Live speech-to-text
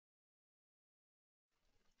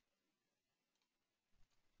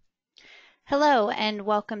Hello and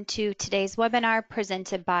welcome to today's webinar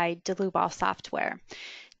presented by Delubal Software.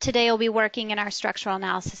 Today we'll be working in our structural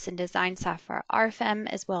analysis and design software RFEM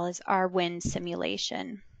as well as RWIND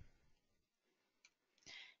Simulation.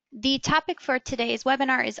 The topic for today's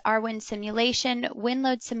webinar is RWIND Simulation, Wind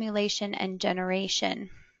Load Simulation, and Generation.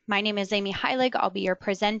 My name is Amy Heilig. I'll be your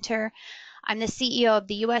presenter. I'm the CEO of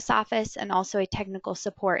the U.S. office and also a technical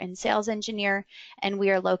support and sales engineer, and we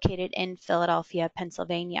are located in Philadelphia,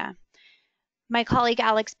 Pennsylvania. My colleague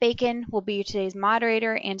Alex Bacon will be today's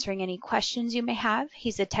moderator, answering any questions you may have.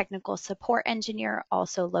 He's a technical support engineer,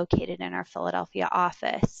 also located in our Philadelphia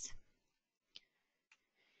office.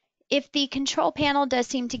 If the control panel does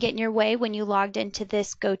seem to get in your way when you logged into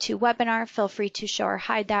this GoToWebinar, feel free to show or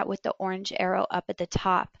hide that with the orange arrow up at the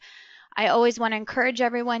top. I always want to encourage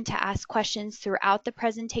everyone to ask questions throughout the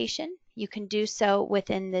presentation. You can do so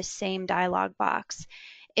within this same dialog box.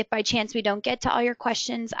 If by chance we don't get to all your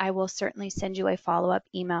questions, I will certainly send you a follow-up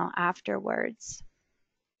email afterwards.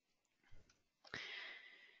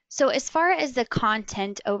 So as far as the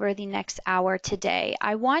content over the next hour today,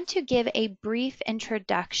 I want to give a brief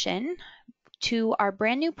introduction to our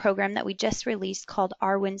brand new program that we just released called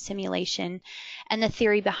RWIND Simulation and the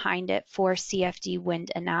theory behind it for CFD wind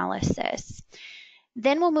analysis.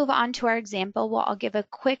 Then we'll move on to our example where I'll give a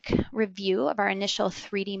quick review of our initial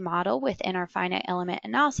 3D model within our finite element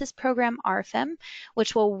analysis program, RFEM,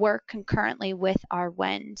 which will work concurrently with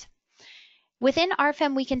RWIND. Within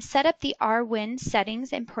RFEM, we can set up the RWIND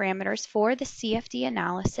settings and parameters for the CFD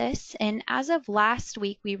analysis. And as of last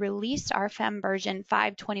week, we released RFEM version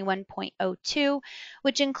 521.02,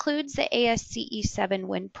 which includes the ASCE7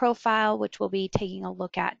 wind profile, which we'll be taking a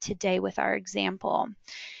look at today with our example.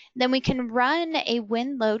 Then we can run a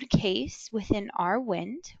wind load case within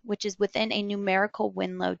RWIND, which is within a numerical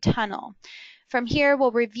wind load tunnel. From here,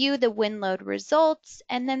 we'll review the wind load results,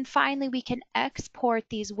 and then finally we can export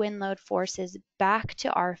these wind load forces back to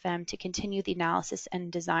RFEM to continue the analysis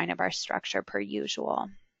and design of our structure per usual.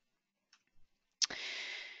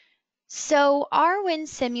 So RWIND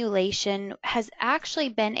Simulation has actually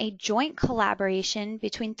been a joint collaboration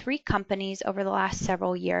between 3 companies over the last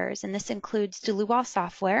several years, and this includes Delubal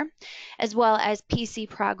Software, as well as PC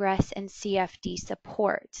Progress and CFD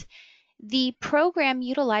Support. The program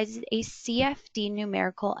utilizes a CFD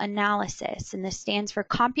numerical analysis, and this stands for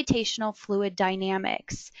Computational Fluid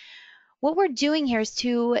Dynamics. What we're doing here is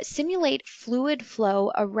to simulate fluid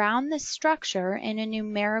flow around the structure in a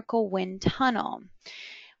numerical wind tunnel.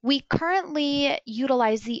 We currently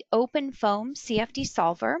utilize the open foam CFD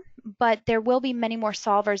solver, but there will be many more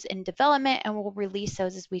solvers in development, and we'll release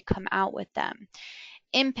those as we come out with them.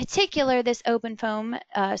 In particular, this open foam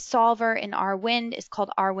solver in RWIND is called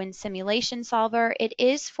RWIND Simulation Solver. It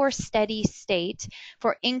is for steady state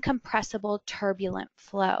for incompressible turbulent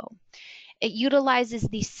flow. It utilizes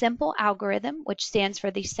the simple algorithm, which stands for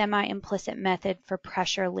the semi-implicit method for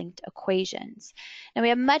pressure-linked equations. Now we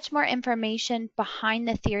have much more information behind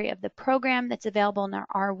the theory of the program that's available in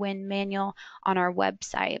our RWIND manual on our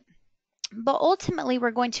website. But ultimately, we're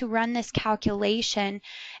going to run this calculation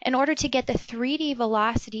in order to get the 3D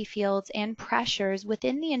velocity fields and pressures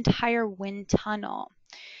within the entire wind tunnel.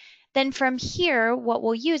 Then from here, what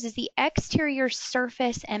we'll use is the exterior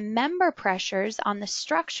surface and member pressures on the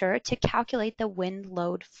structure to calculate the wind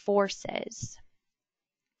load forces.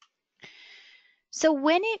 So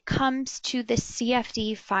when it comes to the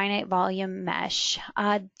CFD finite volume mesh,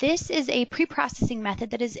 this is a pre-processing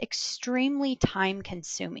method that is extremely time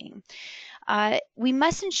consuming. We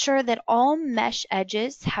must ensure that all mesh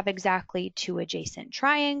edges have exactly 2 adjacent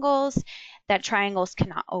triangles, that triangles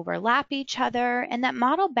cannot overlap each other, and that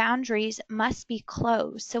model boundaries must be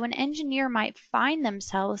closed. So an engineer might find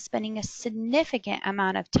themselves spending a significant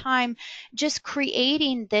amount of time just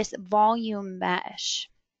creating this volume mesh.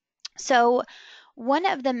 So one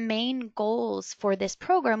of the main goals for this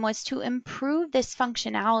program was to improve this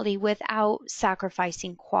functionality without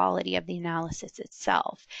sacrificing quality of the analysis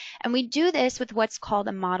itself. And we do this with what's called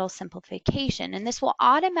a model simplification, and this will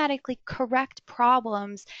automatically correct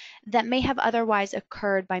problems that may have otherwise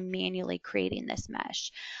occurred by manually creating this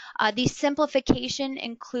mesh. The simplification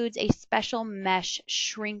includes a special mesh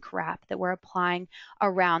shrink wrap that we're applying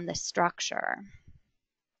around the structure.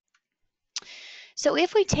 So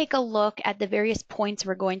if we take a look at the various points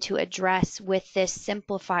we're going to address with this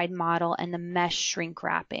simplified model and the mesh shrink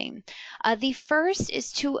wrapping, the first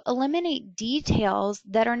is to eliminate details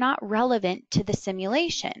that are not relevant to the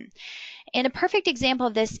simulation. And a perfect example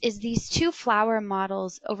of this is these 2 flower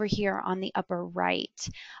models over here on the upper right.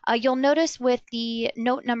 You'll notice with the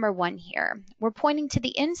note number 1 here, we're pointing to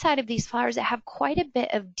the inside of these flowers that have quite a bit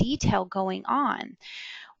of detail going on.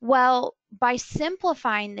 Well, by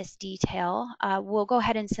simplifying this detail, we'll go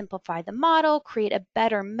ahead and simplify the model, create a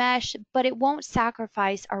better mesh, but it won't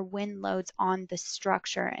sacrifice our wind loads on the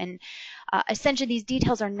structure. And essentially, these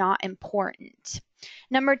details are not important.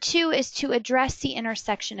 Number 2 is to address the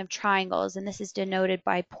intersection of triangles, and this is denoted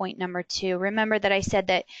by point number 2. Remember that I said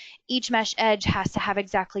that each mesh edge has to have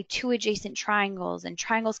exactly 2 adjacent triangles, and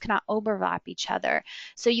triangles cannot overlap each other.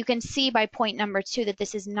 So you can see by point number 2 that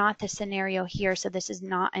this is not the scenario here, so this is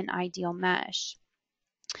not an ideal mesh.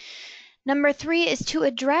 Number 3 is to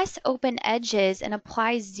address open edges and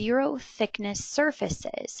apply zero thickness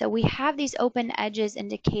surfaces. So we have these open edges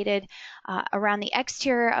indicated around the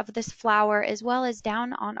exterior of this flower as well as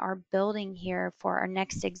down on our building here for our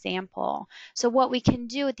next example. So what we can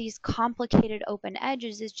do with these complicated open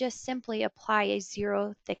edges is just simply apply a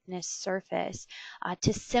zero thickness surface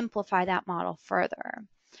to simplify that model further.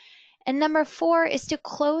 And number 4 is to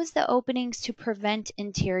close the openings to prevent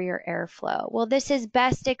interior airflow. Well, this is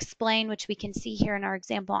best explained, which we can see here in our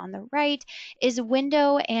example on the right, is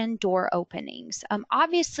window and door openings.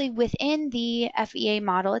 Obviously, within the FEA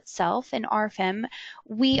model itself in RFEM,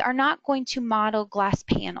 we are not going to model glass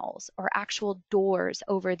panels or actual doors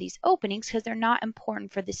over these openings because they're not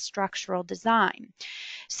important for the structural design.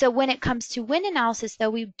 So when it comes to wind analysis, though,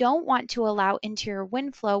 we don't want to allow interior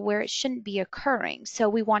wind flow where it shouldn't be occurring. So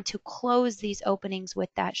we want to close these openings with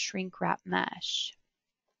that shrink wrap mesh.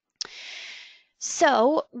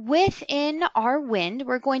 So within our wind,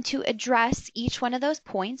 we're going to address each one of those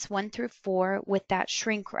points, 1 through 4, with that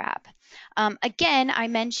shrink wrap. Again, I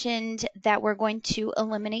mentioned that we're going to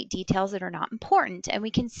eliminate details that are not important, and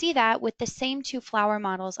we can see that with the same 2 flower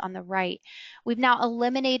models on the right. We've now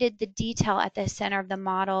eliminated the detail at the center of the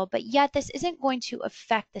model, but yet this isn't going to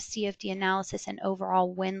affect the CFD analysis and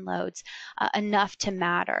overall wind loads enough to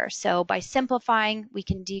matter. So by simplifying, we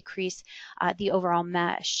can decrease the overall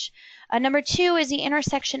mesh. Number 2 is the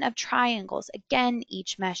intersection of triangles. Again,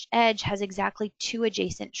 each mesh edge has exactly 2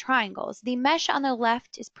 adjacent triangles. The mesh on the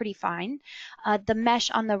left is pretty fine. The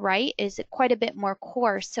mesh on the right is quite a bit more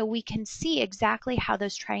coarse, so we can see exactly how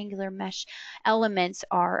those triangular mesh elements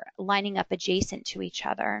are lining up adjacent to each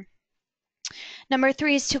other. Number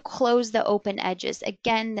 3 is to close the open edges.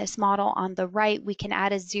 Again, this model on the right, we can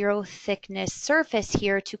add a zero thickness surface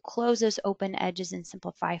here to close those open edges and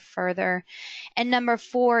simplify further. And number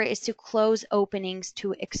 4 is to close openings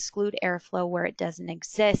to exclude airflow where it doesn't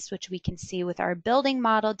exist, which we can see with our building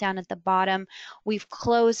model down at the bottom. We've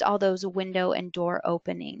closed all those window and door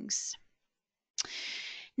openings.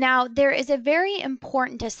 Now, there is a very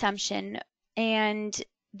important assumption, and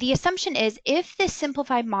the assumption is if this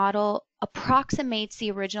simplified model approximates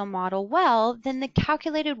the original model well, then the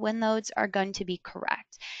calculated wind loads are going to be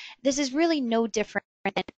correct. This is really no different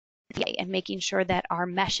than and making sure that our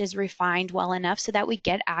mesh is refined well enough so that we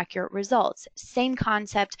get accurate results. Same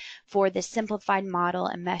concept for the simplified model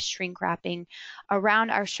and mesh shrink wrapping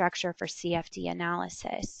around our structure for CFD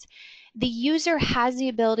analysis. The user has the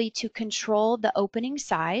ability to control the opening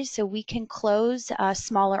size, so we can close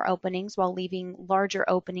smaller openings while leaving larger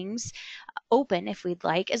openings open if we'd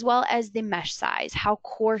like, as well as the mesh size. How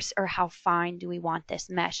coarse or how fine do we want this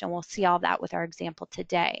mesh? And we'll see all that with our example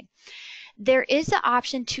today. There is the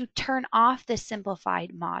option to turn off the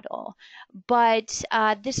simplified model, but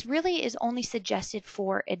this really is only suggested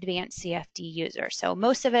for advanced CFD users. So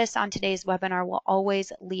most of us on today's webinar will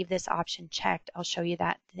always leave this option checked. I'll show you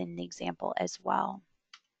that in the example as well.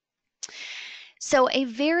 So a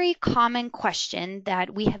very common question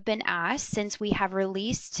that we have been asked since we have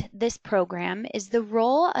released this program is the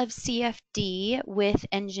role of CFD with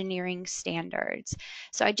engineering standards.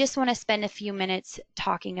 So I just want to spend a few minutes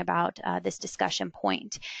talking about this discussion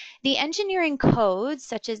point. The engineering codes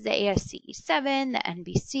such as the ASCE 7, the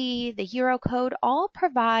NBC, the Eurocode all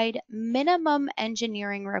provide minimum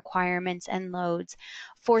engineering requirements and loads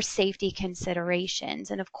for safety considerations.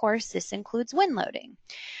 And of course, this includes wind loading.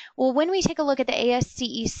 Well, when we take a look at the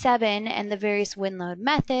ASCE 7 and the various wind load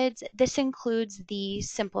methods, this includes the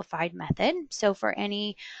simplified method. So for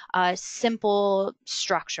any simple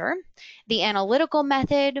structure, the analytical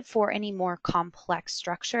method for any more complex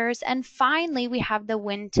structures, and finally we have the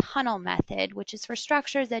wind tunnel method, which is for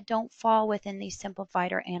structures that don't fall within these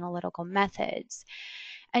simplified or analytical methods.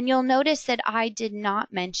 And you'll notice that I did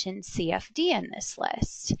not mention CFD in this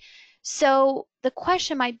list. So the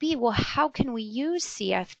question might be, well, how can we use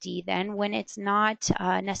CFD then when it's not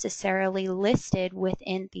necessarily listed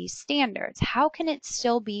within these standards? How can it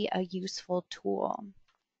still be a useful tool?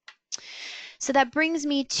 So that brings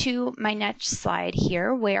me to my next slide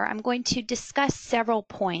here, where I'm going to discuss several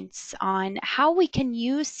points on how we can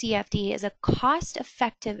use CFD as a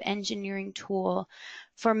cost-effective engineering tool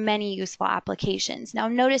for many useful applications. Now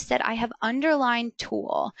notice that I have underlined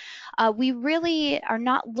tool. We really are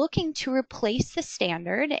not looking to replace the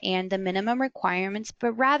standard and the minimum requirements,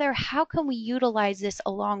 but rather how can we utilize this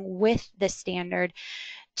along with the standard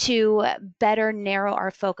to better narrow our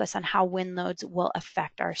focus on how wind loads will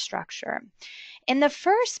affect our structure. And the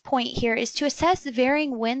first point here is to assess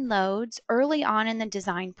varying wind loads early on in the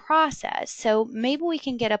design process. So maybe we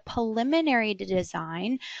can get a preliminary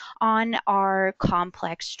design on our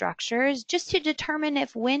complex structures just to determine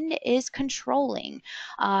if wind is controlling.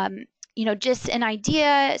 Just an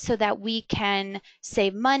idea so that we can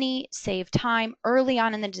save money, save time early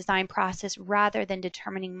on in the design process rather than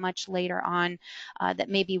determining much later on that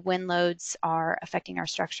maybe wind loads are affecting our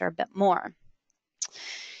structure a bit more.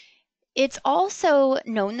 It's also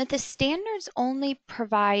known that the standards only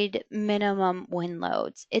provide minimum wind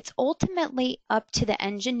loads. It's ultimately up to the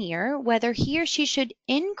engineer whether he or she should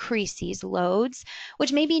increase these loads,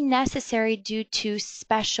 which may be necessary due to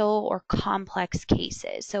special or complex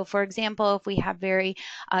cases. So for example, if we have very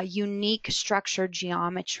unique structure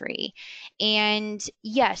geometry, and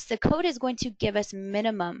yes, the code is going to give us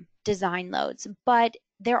minimum design loads, but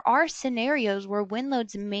there are scenarios where wind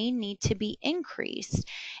loads may need to be increased.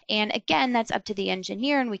 And again, that's up to the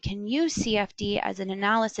engineer, and we can use CFD as an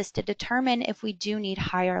analysis to determine if we do need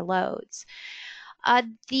higher loads.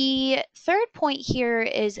 The third point here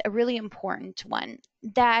is a really important one,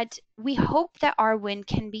 that we hope that RWIND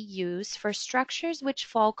can be used for structures which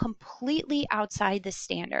fall completely outside the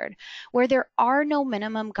standard, where there are no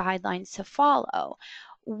minimum guidelines to follow.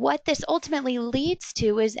 What this ultimately leads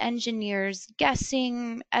to is engineers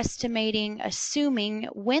guessing, estimating, assuming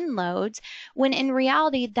wind loads, when in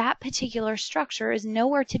reality that particular structure is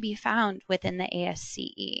nowhere to be found within the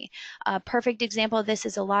ASCE. A perfect example of this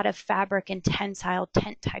is a lot of fabric and tensile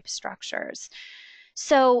tent type structures.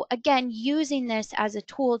 So again, using this as a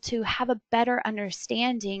tool to have a better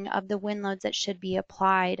understanding of the wind loads that should be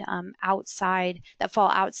applied that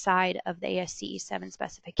fall outside of the ASCE 7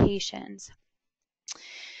 specifications.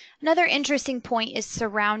 Another interesting point is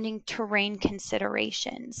surrounding terrain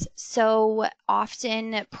considerations. So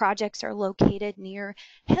often projects are located near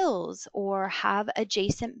hills or have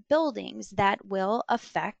adjacent buildings that will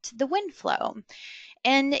affect the wind flow.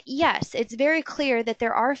 And yes, it's very clear that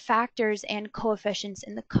there are factors and coefficients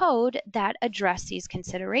in the code that address these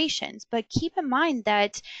considerations, but keep in mind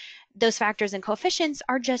that those factors and coefficients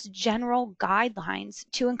are just general guidelines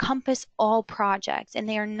to encompass all projects, and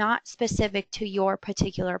they are not specific to your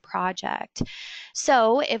particular project.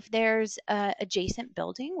 So if there's an adjacent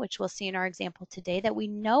building, which we'll see in our example today, that we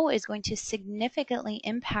know is going to significantly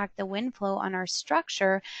impact the wind flow on our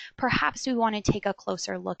structure, perhaps we want to take a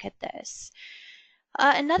closer look at this.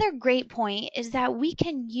 Another great point is that we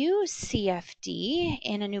can use CFD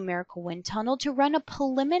in a numerical wind tunnel to run a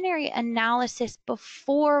preliminary analysis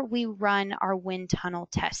before we run our wind tunnel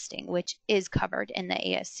testing, which is covered in the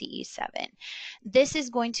ASCE 7. This is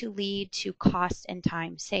going to lead to cost and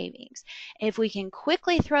time savings. If we can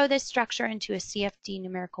quickly throw this structure into a CFD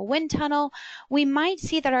numerical wind tunnel, we might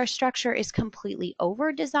see that our structure is completely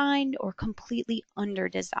over-designed or completely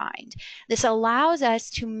under-designed. This allows us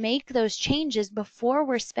to make those changes before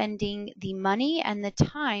we're spending the money and the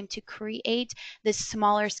time to create this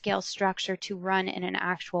smaller scale structure to run in an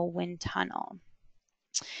actual wind tunnel.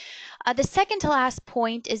 The second to last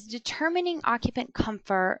point is determining occupant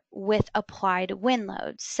comfort with applied wind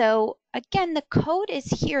loads. So again, the code is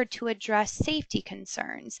here to address safety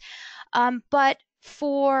concerns, but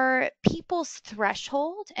for people's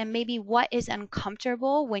threshold and maybe what is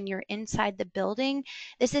uncomfortable when you're inside the building,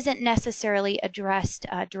 this isn't necessarily addressed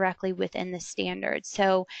directly within the standard.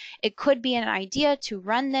 So it could be an idea to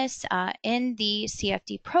run this in the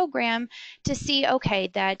CFD program to see,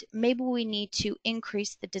 okay, that maybe we need to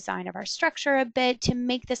increase the design of our structure a bit to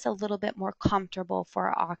make this a little bit more comfortable for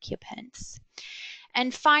our occupants.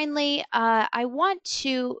 And finally, I want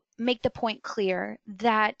to make the point clear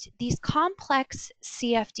that these complex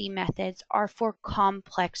CFD methods are for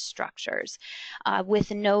complex structures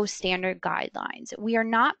with no standard guidelines. We are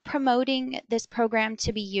not promoting this program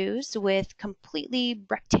to be used with completely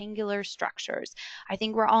rectangular structures. I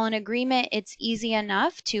think we're all in agreement it's easy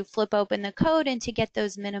enough to flip open the code and to get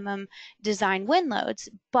those minimum design wind loads.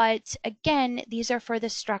 But again, these are for the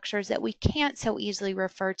structures that we can't so easily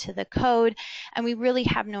refer to the code, and we really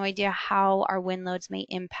have no idea how our wind loads may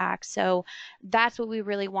impact. So that's what we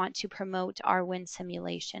really want to promote our RWIND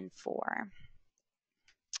simulation for.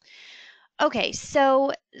 Okay,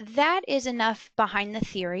 so that is enough behind the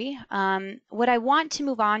theory. What I want to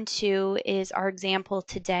move on to is our example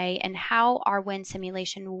today and how our RWIND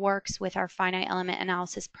simulation works with our finite element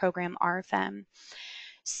analysis program, RFM.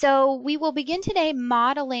 So we will begin today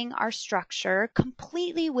modeling our structure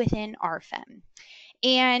completely within RFM.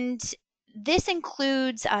 And this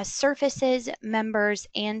includes surfaces, members,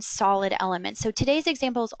 and solid elements. So today's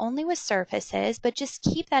example is only with surfaces, but just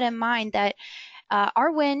keep that in mind that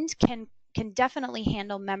RWIND can definitely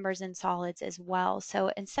handle members and solids as well. So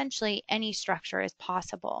essentially any structure is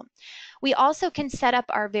possible. We also can set up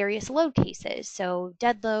our various load cases, so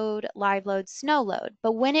dead load, live load, snow load.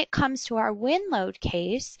 But when it comes to our wind load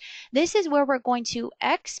case, this is where we're going to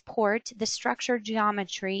export the structure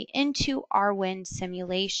geometry into our RWIND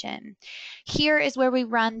simulation. Here is where we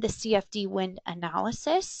run the CFD wind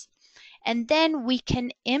analysis. And then we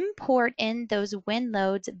can import in those wind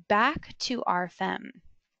loads back to RFM.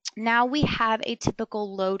 Now we have a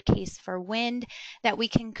typical load case for wind that we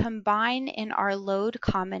can combine in our load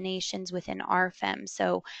combinations within RFM.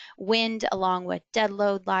 So wind along with dead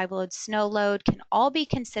load, live load, snow load can all be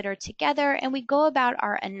considered together, and we go about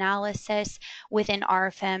our analysis within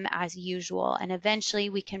RFM as usual. And eventually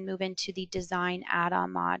we can move into the design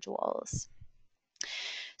add-on modules.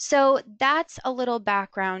 So that's a little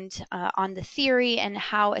background on the theory and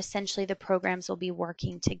how essentially the programs will be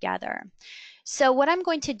working together. So what I'm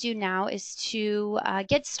going to do now is to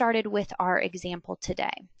get started with our example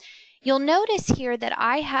today. You'll notice here that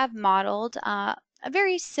I have modeled a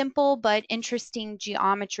very simple but interesting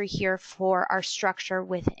geometry here for our structure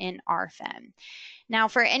within RFM. Now,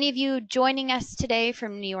 for any of you joining us today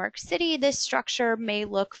from New York City, this structure may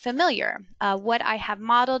look familiar. What I have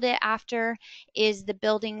modeled it after is the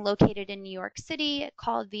building located in New York City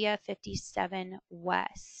called Via 57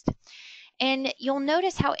 West. And you'll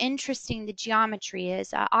notice how interesting the geometry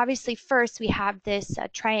is. Obviously, first we have this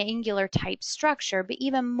triangular type structure, but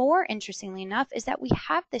even more interestingly enough is that we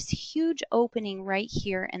have this huge opening right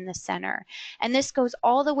here in the center. And this goes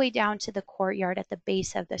all the way down to the courtyard at the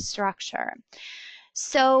base of the structure.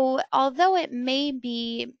 So although it may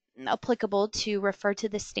be applicable to refer to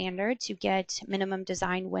the standard to get minimum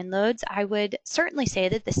design wind loads, I would certainly say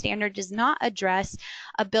that the standard does not address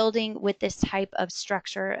a building with this type of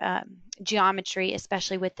structure geometry,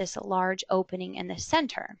 especially with this large opening in the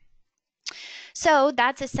center. So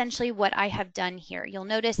that's essentially what I have done here. You'll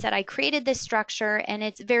notice that I created this structure and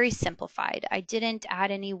it's very simplified. I didn't add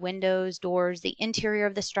any windows, doors. The interior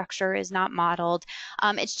of the structure is not modeled.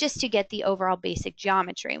 It's just to get the overall basic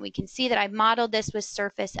geometry. And we can see that I've modeled this with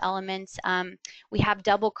surface elements. We have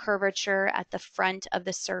double curvature at the front of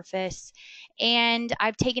the surface. And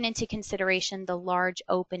I've taken into consideration the large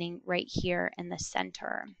opening right here in the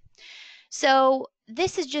center. So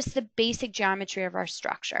this is just the basic geometry of our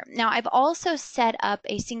structure. Now I've also set up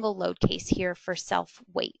a single load case here for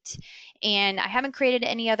self-weight. And I haven't created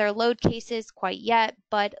any other load cases quite yet,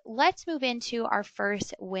 but let's move into our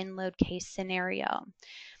first wind load case scenario.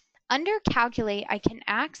 Under Calculate, I can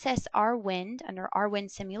access our wind under our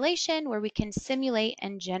RWIND simulation where we can simulate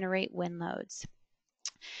and generate wind loads.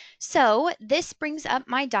 So this brings up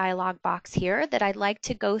my dialog box here that I'd like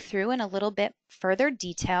to go through in a little bit further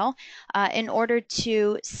detail in order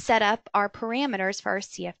to set up our parameters for our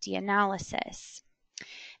CFD analysis.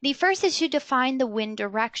 The first is to define the wind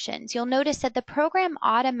directions. You'll notice that the program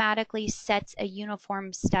automatically sets a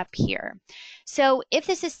uniform step here. So if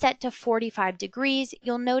this is set to 45 degrees,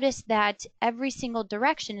 you'll notice that every single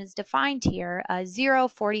direction is defined here, 0,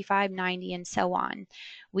 45, 90, and so on.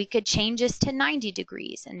 We could change this to 90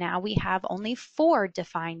 degrees, and now we have only 4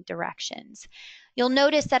 defined directions. You'll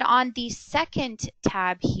notice that on the second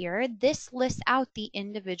tab here, this lists out the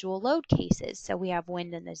individual load cases. So we have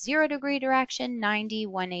wind in the 0 degree direction, 90,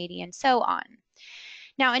 180, and so on.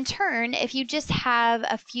 Now in turn, if you just have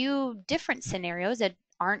a few different scenarios that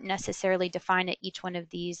aren't necessarily defined at each one of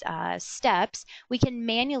these steps, we can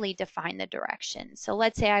manually define the direction. So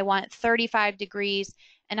let's say I want 35 degrees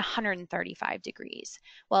and 135 degrees.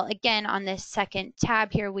 Well, again, on this second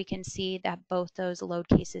tab here, we can see that both those load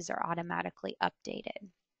cases are automatically updated.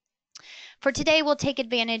 For today, we'll take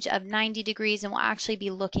advantage of 90 degrees and we'll actually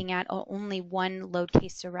be looking at only one load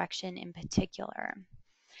case direction in particular.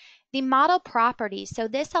 The model properties, so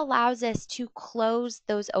this allows us to close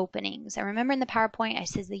those openings. And remember in the PowerPoint, I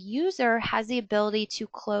said the user has the ability to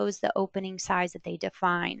close the opening size that they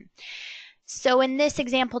define. So in this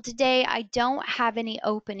example today, I don't have any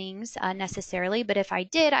openings necessarily, but if I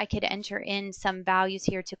did, I could enter in some values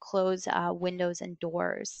here to close windows and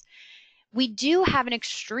doors. We do have an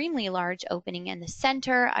extremely large opening in the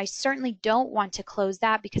center. I certainly don't want to close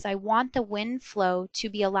that because I want the wind flow to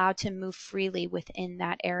be allowed to move freely within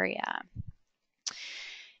that area.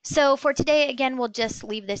 So for today, again, we'll just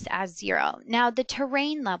leave this as 0. Now the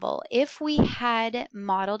terrain level, if we had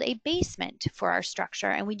modeled a basement for our structure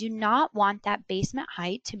and we do not want that basement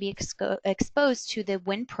height to be exposed to the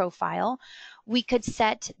wind profile, we could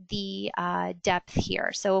set the depth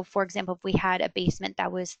here. So for example, if we had a basement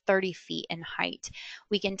that was 30 feet in height,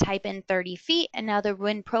 we can type in 30 feet and now the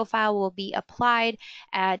wind profile will be applied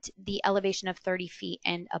at the elevation of 30 feet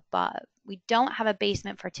and above. We don't have a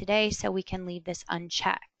basement for today, so we can leave this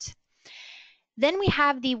unchecked. Then we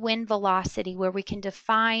have the wind velocity where we can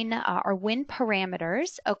define our wind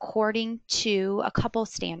parameters according to a couple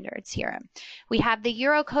standards here. We have the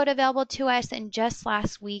Eurocode available to us, and just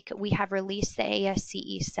last week we have released the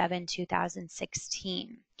ASCE 7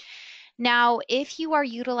 2016. Now, if you are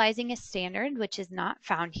utilizing a standard which is not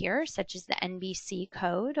found here, such as the NBC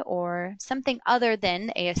code or something other than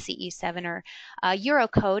the ASCE 7 or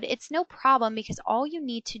Eurocode, it's no problem because all you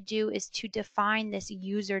need to do is to define this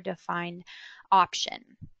user-defined option.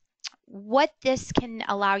 What this can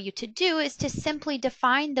allow you to do is to simply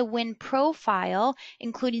define the wind profile,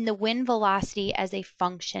 including the wind velocity as a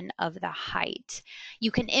function of the height.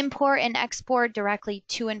 You can import and export directly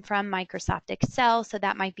to and from Microsoft Excel, so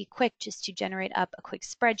that might be quick just to generate up a quick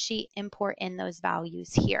spreadsheet, import in those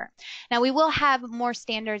values here. Now we will have more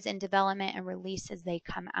standards in development and release as they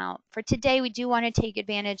come out. For today, we do want to take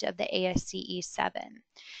advantage of the ASCE 7.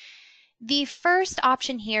 The first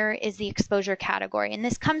option here is the exposure category, and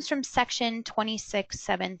this comes from section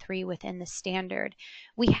 2673 within the standard.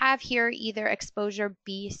 We have here either exposure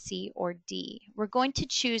B, C, or D. We're going to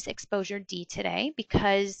choose exposure D today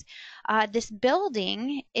because this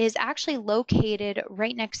building is actually located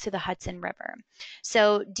right next to the Hudson River.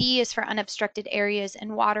 So D is for unobstructed areas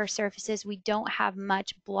and water surfaces. We don't have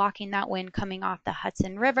much blocking that wind coming off the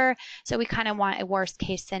Hudson River, so we kind of want a worst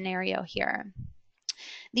case scenario here.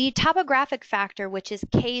 The topographic factor, which is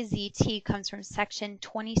KZT, comes from section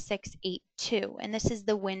 2682, and this is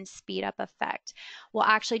the wind speed up effect. We'll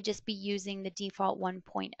actually just be using the default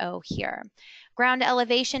 1.0 here. Ground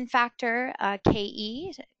elevation factor,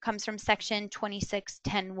 KE, comes from section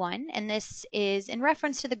 2610.1, and this is in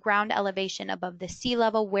reference to the ground elevation above the sea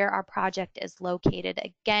level where our project is located.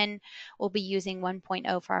 Again, we'll be using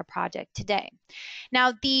 1.0 for our project today.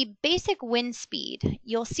 Now, the basic wind speed,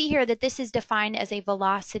 you'll see here that this is defined as a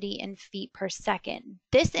velocity in feet per second.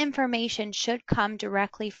 This information should come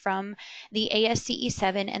directly from the ASCE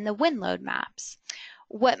 7 and the wind load maps.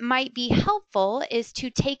 What might be helpful is to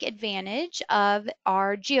take advantage of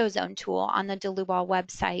our GeoZone tool on the DeLuBal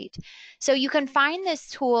website. So you can find this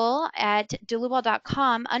tool at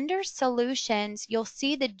delubal.com. Under Solutions, you'll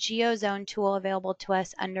see the GeoZone tool available to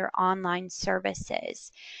us under Online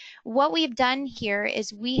Services. What we've done here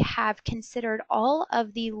is we have considered all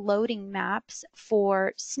of the loading maps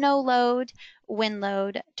for snow load, wind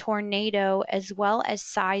load, tornado, as well as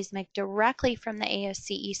seismic directly from the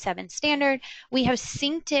ASCE 7 standard. We have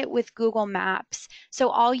synced it with Google Maps. So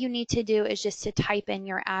all you need to do is just to type in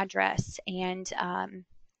your address and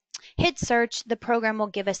hit search. The program will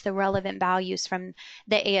give us the relevant values from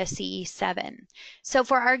the ASCE 7. So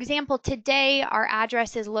for our example today, our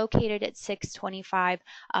address is located at 625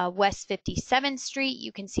 West 57th Street.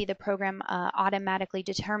 You can see the program automatically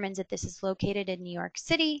determines that this is located in New York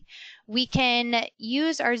City. We can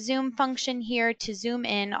use our zoom function here to zoom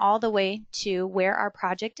in all the way to where our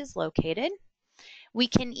project is located. We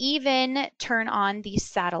can even turn on the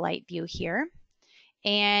satellite view here,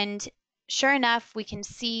 and sure enough, we can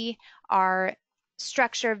see our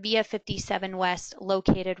structure via 57 West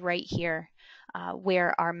located right here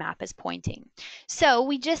where our map is pointing. So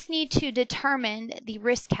we just need to determine the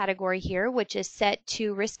risk category here, which is set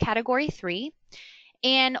to risk category 3.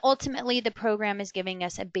 And ultimately, the program is giving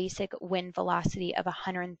us a basic wind velocity of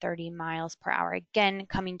 130 miles per hour, again,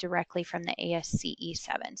 coming directly from the ASCE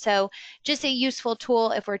 7. So just a useful tool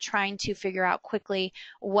if we're trying to figure out quickly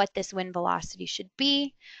what this wind velocity should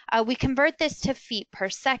be. We convert this to feet per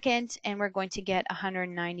second, and we're going to get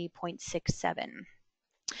 190.67.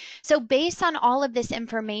 So based on all of this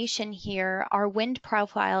information here, our wind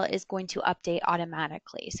profile is going to update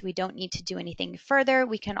automatically. So we don't need to do anything further.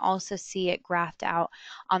 We can also see it graphed out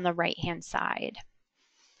on the right-hand side.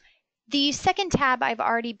 The second tab I've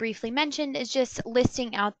already briefly mentioned is just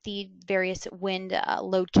listing out the various wind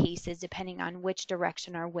load cases depending on which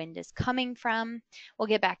direction our wind is coming from. We'll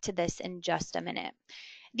get back to this in just a minute.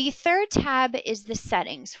 The third tab is the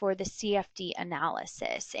settings for the CFD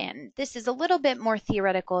analysis, and this is a little bit more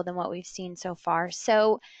theoretical than what we've seen so far.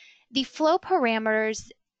 So The flow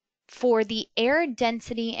parameters for the air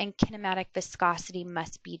density and kinematic viscosity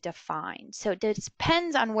must be defined. So it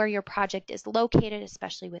depends on where your project is located,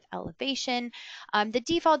 especially with elevation. The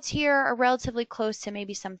defaults here are relatively close to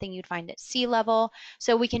maybe something you'd find at sea level.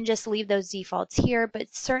 So we can just leave those defaults here,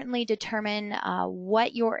 but certainly determine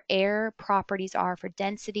what your air properties are for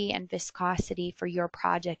density and viscosity for your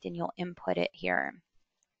project, and you'll input it here.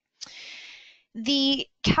 The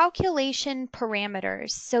calculation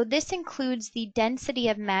parameters. So this includes the density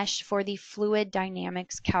of mesh for the fluid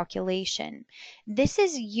dynamics calculation. This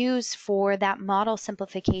is used for that model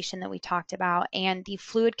simplification that we talked about and the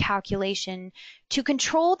fluid calculation to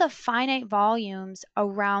control the finite volumes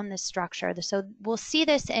around the structure. So we'll see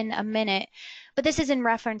this in a minute, but this is in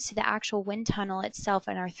reference to the actual wind tunnel itself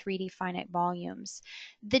and our 3D finite volumes.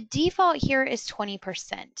 The default here is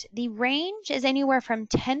 20%. The range is anywhere from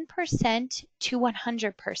 10% to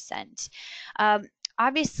 100%.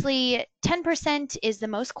 Obviously, 10% is the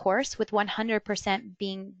most coarse, with 100%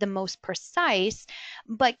 being the most precise,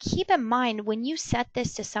 but keep in mind when you set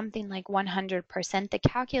this to something like 100%, the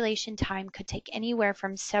calculation time could take anywhere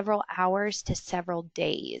from several hours to several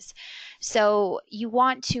days. So you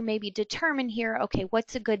want to maybe determine here, okay,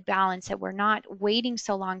 what's a good balance that we're not waiting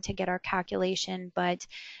so long to get our calculation, but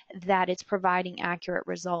that it's providing accurate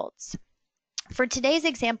results. For today's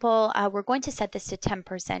example, we're going to set this to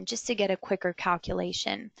 10% just to get a quicker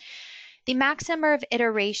calculation. The max number of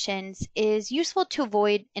iterations is useful to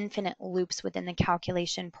avoid infinite loops within the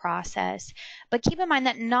calculation process, but keep in mind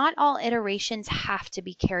that not all iterations have to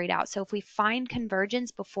be carried out. So if we find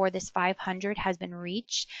convergence before this 500 has been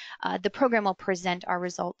reached, the program will present our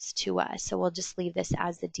results to us. So we'll just leave this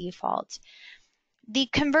as the default. The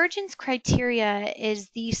convergence criteria is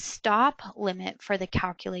the stop limit for the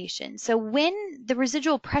calculation. So when the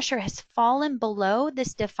residual pressure has fallen below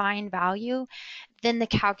this defined value, then the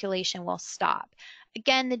calculation will stop.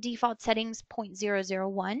 Again, the default settings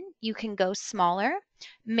 0.001. You can go smaller,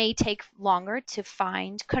 may take longer to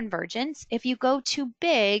find convergence. If you go too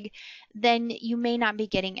big, then you may not be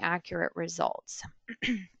getting accurate results.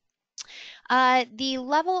 The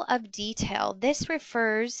level of detail, this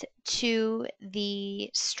refers to the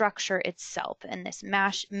structure itself and this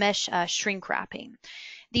mesh shrink wrapping.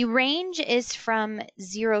 The range is from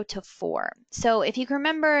 0 to 4. So if you can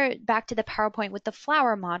remember back to the PowerPoint with the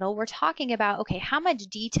flower model, we're talking about, okay, how much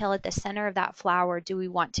detail at the center of that flower do we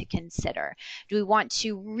want to consider? Do we want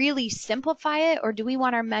to really simplify it, or do we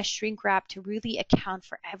want our mesh shrink wrap to really account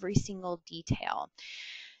for every single detail?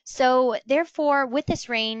 So therefore, with this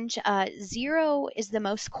range, 0 is the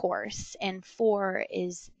most coarse and 4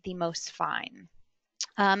 is the most fine.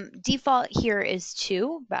 Default here is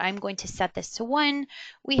 2, but I'm going to set this to 1.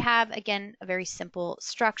 We have, again, a very simple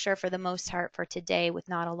structure for the most part for today with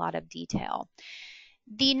not a lot of detail.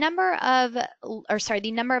 The number of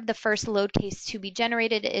the first load case to be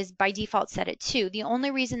generated is by default set at 2. The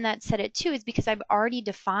only reason that's set at 2 is because I've already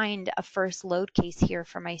defined a first load case here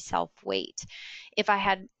for my self weight. If I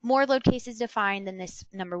had more load cases defined, then this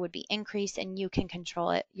number would be increased, and you can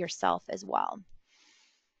control it yourself as well.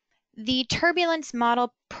 The turbulence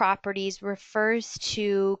model properties refers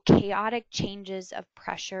to chaotic changes of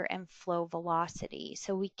pressure and flow velocity.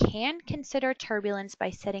 So we can consider turbulence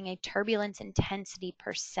by setting a turbulence intensity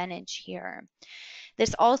percentage here.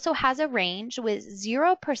 This also has a range with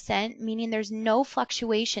 0%, meaning there's no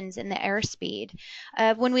fluctuations in the airspeed.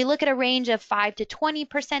 When we look at a range of 5 to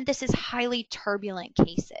 20%, this is highly turbulent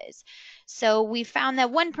cases. So we found that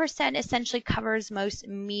 1% essentially covers most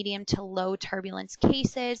medium to low turbulence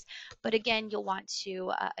cases, but again, you'll want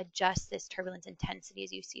to adjust this turbulence intensity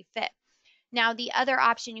as you see fit. Now, the other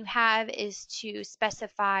option you have is to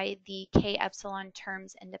specify the K epsilon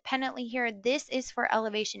terms independently here. This is for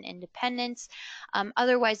elevation independence.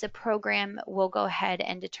 Otherwise, the program will go ahead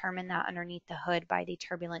and determine that underneath the hood by the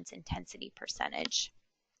turbulence intensity percentage.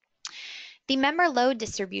 The member load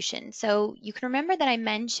distribution. So you can remember that I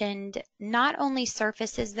mentioned not only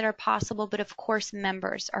surfaces that are possible, but of course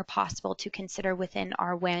members are possible to consider within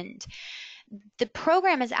RWIND. The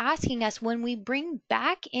program is asking us, when we bring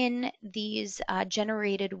back in these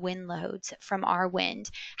generated wind loads from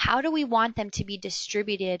RWIND, how do we want them to be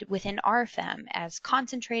distributed within RFEM as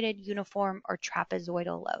concentrated, uniform, or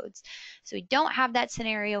trapezoidal loads? So we don't have that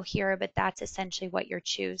scenario here, but that's essentially what you're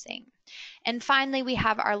choosing. And finally, we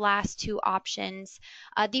have our last two options.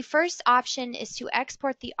 The first option is to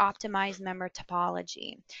export the optimized member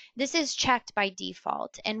topology. This is checked by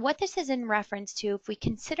default. And what this is in reference to, if we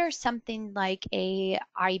consider something like a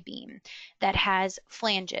I-beam that has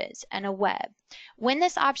flanges and a web, when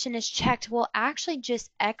this option is checked, we'll actually just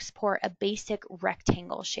export a basic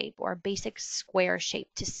rectangle shape or a basic square shape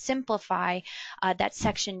to simplify that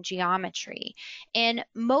section geometry. And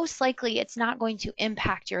most likely it's not going to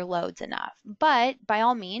impact your loads enough. But by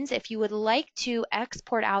all means, if you would like to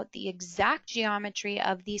export out the exact geometry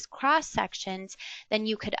of these cross sections, then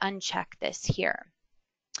you could uncheck this here.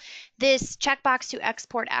 This checkbox to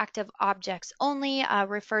export active objects only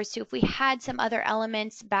refers to if we had some other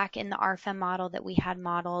elements back in the RFEM model that we had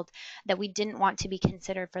modeled that we didn't want to be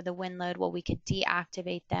considered for the wind load, well, we could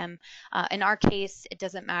deactivate them. In our case, it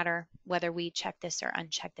doesn't matter whether we check this or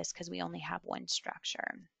uncheck this because we only have one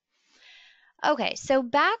structure. Okay, so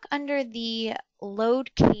back under the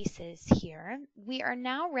load cases here, we are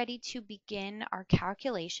now ready to begin our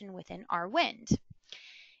calculation within RWIND.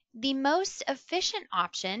 The most efficient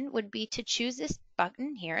option would be to choose this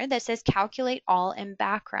button here that says Calculate All in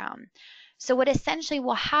Background. So what essentially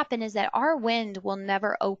will happen is that RWIND will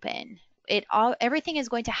never open. Everything is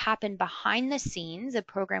going to happen behind the scenes. The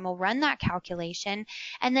program will run that calculation,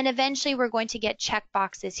 and then eventually we're going to get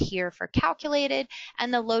checkboxes here for calculated,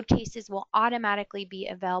 and the load cases will automatically be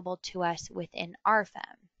available to us within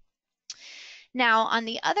RFEM. Now, on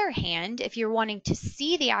the other hand, if you're wanting to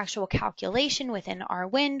see the actual calculation within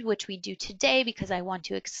RWIND, which we do today because I want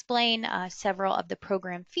to explain several of the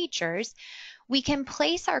program features, we can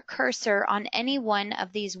place our cursor on any one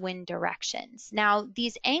of these wind directions. Now,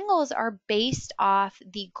 these angles are based off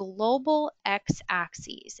the global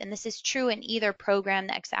x-axis, and this is true in either program.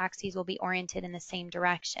 The x-axis will be oriented in the same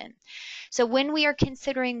direction. So when we are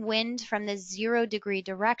considering wind from the 0-degree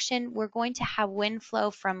direction, we're going to have wind flow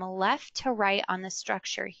from left to right on the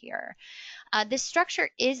structure here. This structure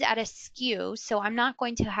is at a skew, so I'm not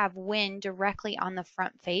going to have wind directly on the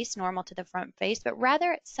front face, normal to the front face, but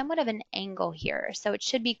rather it's somewhat of an angle here. So it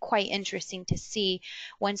should be quite interesting to see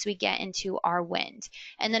once we get into our wind.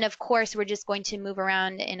 And then of course, we're just going to move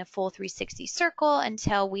around in a full 360 circle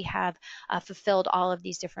until we have fulfilled all of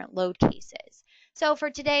these different load cases. So for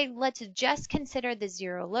today, let's just consider the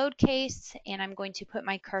 0 load case, and I'm going to put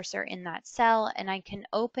my cursor in that cell, and I can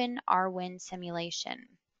open RWIND Simulation.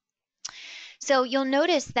 So you'll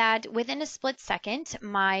notice that within a split second,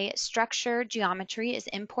 my structure geometry is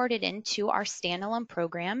imported into our standalone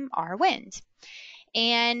program, RWIND.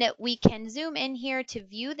 And we can zoom in here to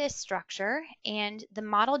view this structure, and the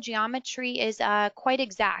model geometry is quite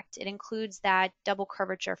exact. It includes that double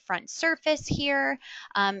curvature front surface here.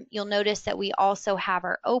 You'll notice that we also have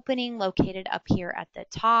our opening located up here at the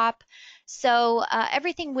top. So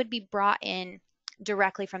everything would be brought in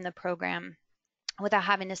directly from the program without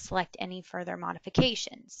having to select any further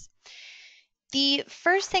modifications. The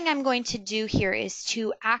first thing I'm going to do here is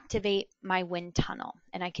to activate my wind tunnel,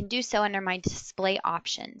 and I can do so under my display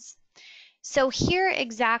options. So here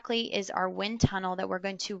exactly is our wind tunnel that we're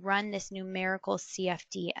going to run this numerical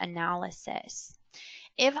CFD analysis.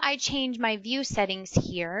 If I change my view settings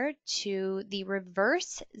here to the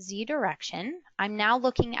reverse Z direction, I'm now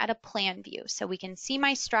looking at a plan view. So we can see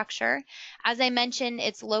my structure. As I mentioned,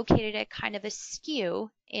 it's located at kind of a skew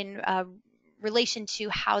in relation to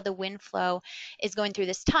how the wind flow is going through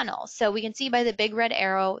this tunnel. So we can see by the big red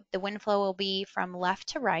arrow, the wind flow will be from left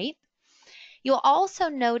to right. You'll also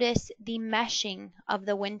notice the meshing of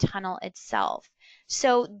the wind tunnel itself.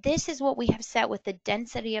 So this is what we have set with the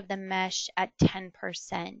density of the mesh at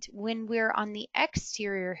 10%. When we're on the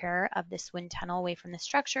exterior here of this wind tunnel away from the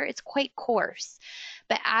structure, it's quite coarse.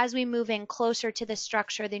 But as we move in closer to the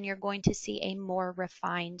structure, then you're going to see a more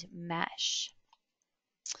refined mesh.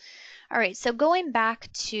 All right, so going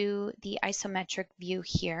back to the isometric view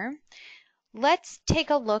here, let's take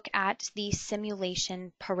a look at the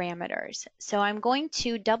simulation parameters. So I'm going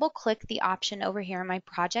to double click the option over here in my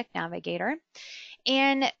project navigator,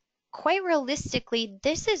 and quite realistically,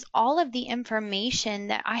 this is all of the information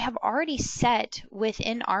that I have already set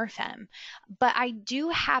within RFEM, but I do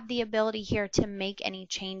have the ability here to make any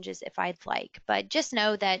changes if I'd like. But just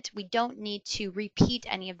know that we don't need to repeat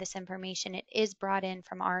any of this information. It is brought in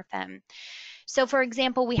from RFEM. So for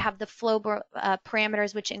example, we have the flow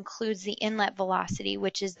parameters, which includes the inlet velocity,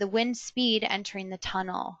 which is the wind speed entering the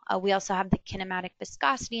tunnel. We also have the kinematic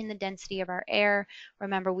viscosity and the density of our air.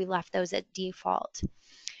 Remember, we left those at default.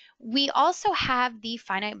 We also have the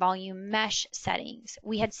finite volume mesh settings.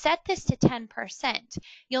 We had set this to 10%.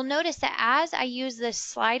 You'll notice that as I use this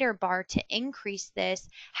slider bar to increase this,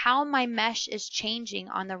 how my mesh is changing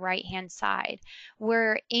on the right-hand side.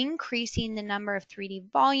 We're increasing the number of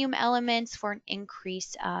 3D volume elements for an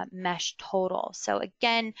increased mesh total. So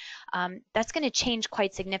again, that's going to change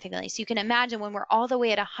quite significantly. So you can imagine when we're all the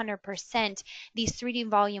way at 100%, these 3D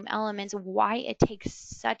volume elements, why it takes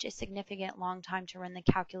such a significant long time to run the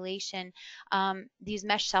calculation. These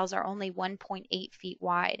mesh cells are only 1.8 feet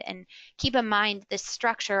wide, and keep in mind this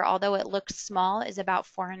structure, although it looks small, is about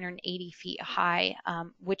 480 feet high,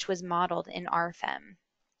 which was modeled in RFEM.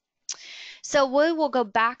 So we will go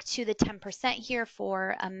back to the 10% here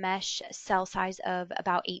for a mesh cell size of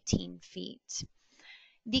about 18 feet.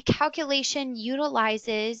 The calculation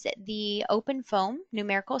utilizes the OpenFOAM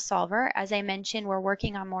numerical solver. As I mentioned, we're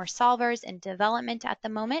working on more solvers in development at the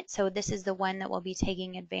moment, so this is the one that we'll be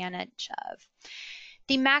taking advantage of.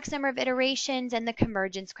 The max number of iterations and the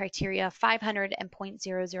convergence criteria, 500 and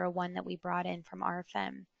 0.001 that we brought in from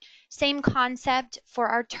RFM. Same concept for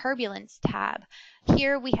our turbulence tab.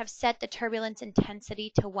 Here we have set the turbulence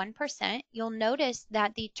intensity to 1%. You'll notice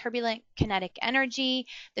that the turbulent kinetic energy,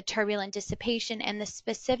 the turbulent dissipation, and the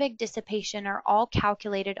specific dissipation are all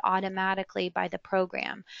calculated automatically by the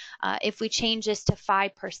program. If we change this to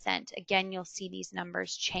 5%, again, you'll see these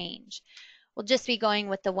numbers change. We'll just be going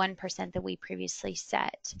with the 1% that we previously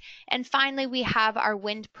set. And finally, we have our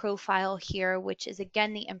wind profile here, which is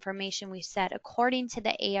again the information we set according to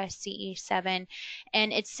the ASCE 7,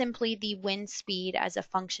 and it's simply the wind speed as a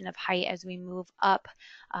function of height as we move up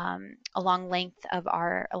along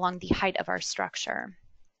the height of our structure.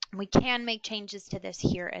 We can make changes to this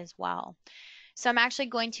here as well. So I'm actually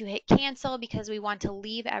going to hit cancel because we want to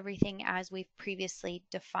leave everything as we've previously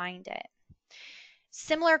defined it.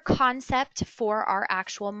 Similar concept for our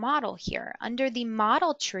actual model here. Under the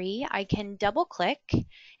model tree, I can double click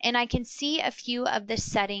and I can see a few of the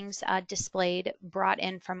settings displayed brought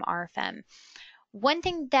in from RFM. One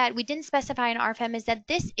thing that we didn't specify in RFM is that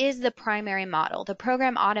this is the primary model. The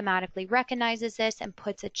program automatically recognizes this and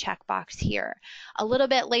puts a checkbox here. A little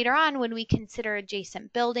bit later on, when we consider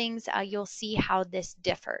adjacent buildings, you'll see how this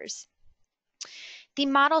differs. The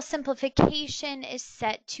model simplification is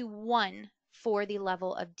set to 1 for the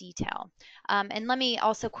level of detail. And let me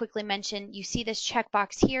also quickly mention, you see this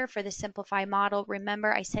checkbox here for the simplify model.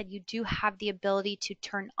 Remember, I said you do have the ability to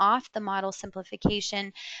turn off the model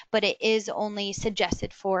simplification, but it is only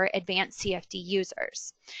suggested for advanced CFD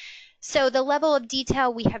users. So the level of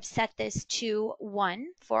detail, we have set this to 1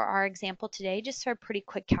 for our example today, just for a pretty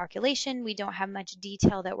quick calculation. We don't have much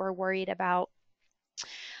detail that we're worried about.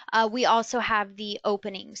 We also have the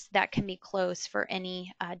openings that can be closed for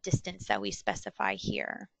any distance that we specify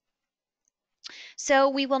here. So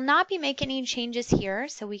we will not be making any changes here,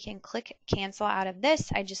 so we can click cancel out of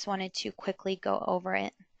this. I just wanted to quickly go over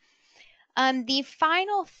it. The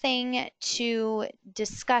final thing to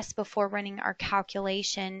discuss before running our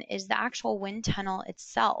calculation is the actual wind tunnel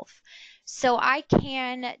itself. So I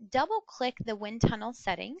can double click the wind tunnel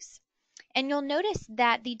settings. And you'll notice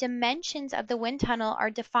that the dimensions of the wind tunnel are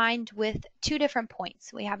defined with 2 different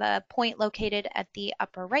points. We have a point located at the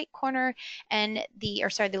upper right corner and the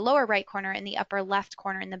lower right corner and the upper left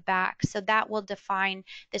corner in the back. So that will define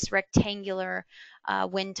this rectangular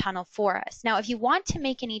wind tunnel for us. Now, if you want to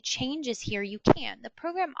make any changes here, you can. The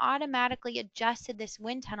program automatically adjusted this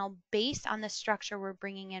wind tunnel based on the structure we're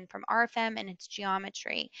bringing in from RFM and its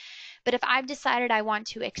geometry. But if I've decided I want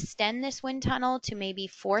to extend this wind tunnel to maybe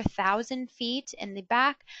 4,000 feet in the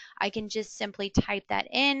back, I can just simply type that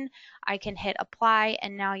in. I can hit apply,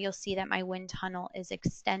 and now you'll see that my wind tunnel is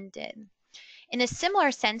extended. In a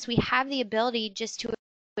similar sense, we have the ability just to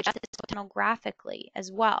adjust this tunnel graphically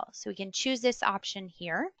as well. So we can choose this option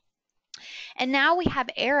here. And now we have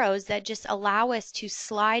arrows that just allow us to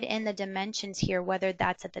slide in the dimensions here, whether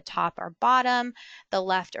that's at the top or bottom, the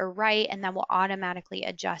left or right, and that will automatically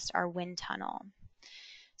adjust our wind tunnel.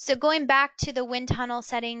 So going back to the wind tunnel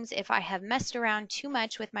settings, if I have messed around too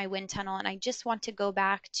much with my wind tunnel and I just want to go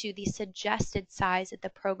back to the suggested size that the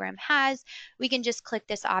program has, we can just click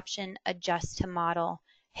this option, adjust to model,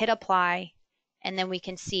 hit apply, and then we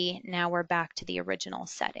can see now we're back to the original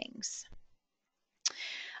settings.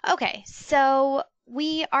 Okay, so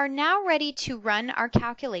we are now ready to run our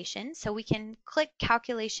calculation. So we can click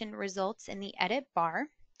calculation results in the edit bar.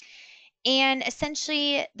 And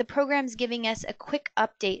essentially, the program's giving us a quick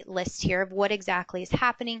update list here of what exactly is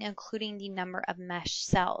happening, including the number of mesh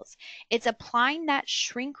cells. It's applying that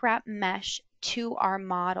shrink wrap mesh to our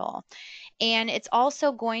model. And it's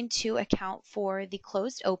also going to account for the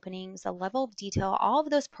closed openings, the level of detail, all of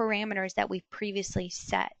those parameters that we've previously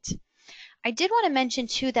set. I did want to mention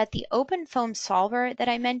too that the open foam solver that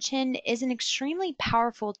I mentioned is an extremely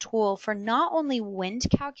powerful tool for not only wind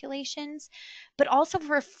calculations, but also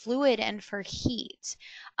for fluid and for heat.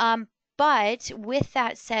 But with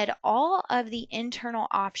that said, all of the internal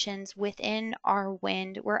options within our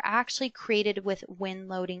wind were actually created with wind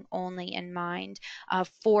loading only in mind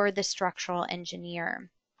for the structural engineer.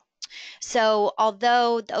 So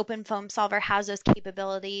although the open foam solver has those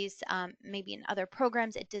capabilities, maybe in other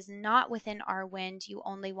programs, it does not within RWIND. You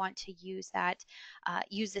only want to use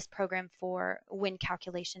this program for wind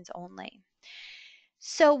calculations only.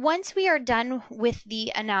 So once we are done with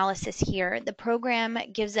the analysis here, the program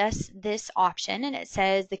gives us this option and it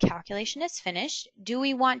says the calculation is finished. Do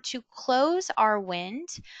we want to close our wind?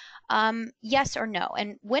 Yes or no.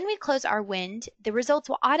 And when we close our wind, the results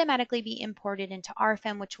will automatically be imported into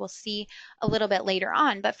RFM, which we'll see a little bit later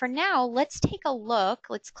on. But for now, let's take a look.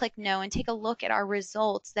 Let's click no and take a look at our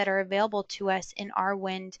results that are available to us in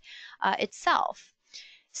RWIND itself.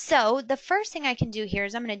 So the first thing I can do here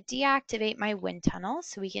is I'm going to deactivate my wind tunnel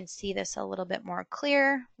so we can see this a little bit more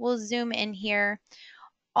clear. We'll zoom in here.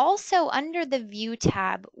 Also, under the View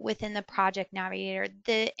tab within the Project Navigator,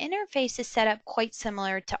 the interface is set up quite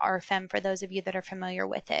similar to RFM for those of you that are familiar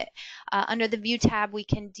with it. Under the View tab, we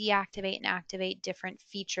can deactivate and activate different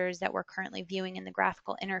features that we're currently viewing in the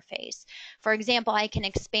graphical interface. For example, I can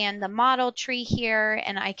expand the model tree here,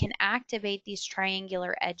 and I can activate these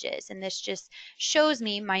triangular edges. And this just shows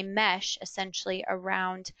me my mesh, essentially,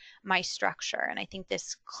 around my structure. And I think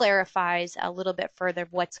this clarifies a little bit further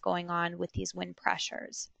what's going on with these wind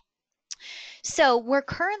pressures. So we're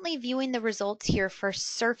currently viewing the results here for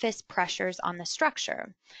surface pressures on the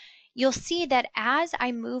structure. You'll see that as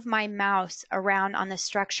I move my mouse around on the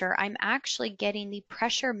structure, I'm actually getting the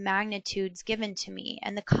pressure magnitudes given to me,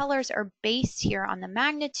 and the colors are based here on the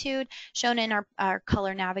magnitude shown in our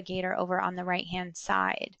color navigator over on the right-hand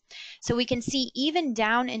side. So we can see even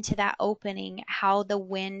down into that opening how the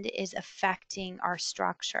wind is affecting our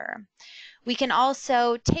structure. We can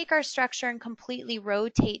also take our structure and completely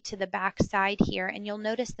rotate to the back side here, and you'll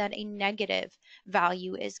notice that a negative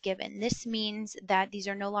value is given. This means that these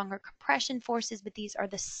are no longer compression forces, but these are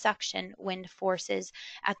the suction wind forces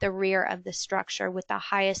at the rear of the structure, with the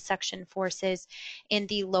highest suction forces in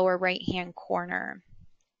the lower right-hand corner.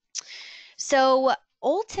 So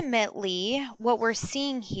ultimately, what we're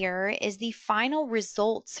seeing here is the final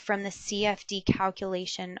results from the CFD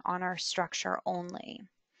calculation on our structure only.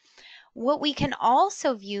 What we can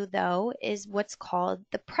also view, though, is what's called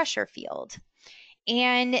the pressure field.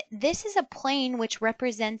 And this is a plane which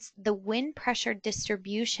represents the wind pressure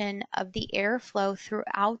distribution of the airflow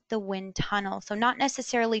throughout the wind tunnel. So not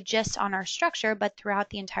necessarily just on our structure, but throughout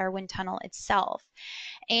the entire wind tunnel itself.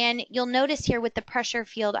 And you'll notice here with the pressure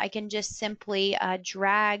field, I can just simply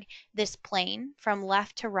drag this plane from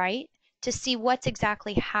left to right to see what's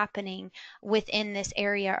exactly happening within this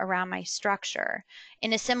area around my structure.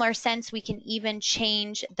 In a similar sense, we can even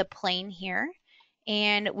change the plane here,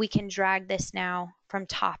 and we can drag this now from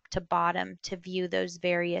top to bottom to view those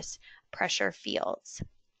various pressure fields.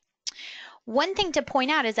 One thing to point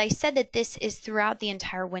out is I said that this is throughout the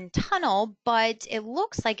entire wind tunnel, but it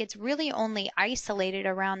looks like it's really only isolated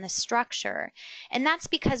around the structure. And that's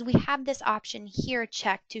because we have this option here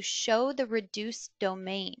checked to show the reduced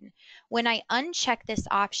domain. When I uncheck this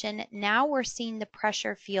option, now we're seeing the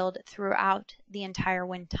pressure field throughout the entire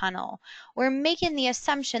wind tunnel. We're making the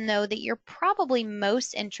assumption, though, that you're probably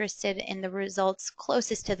most interested in the results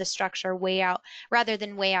closest to the structure way out, rather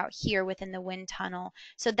than way out here within the wind tunnel.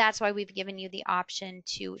 So that's why we've given you the option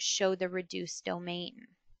to show the reduced domain.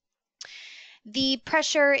 The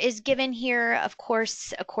pressure is given here, of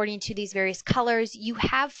course, according to these various colors. You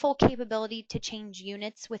have full capability to change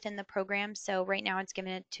units within the program, so right now it's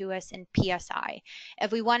given it to us in PSI.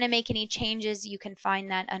 If we want to make any changes, you can find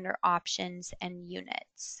that under Options and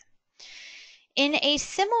Units. In a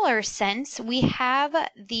similar sense, we have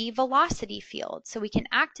the velocity field. So we can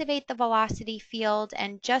activate the velocity field,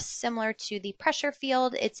 and just similar to the pressure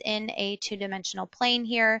field, it's in a two-dimensional plane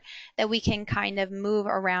here that we can kind of move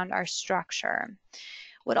around our structure.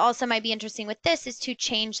 What also might be interesting with this is to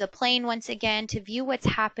change the plane once again to view what's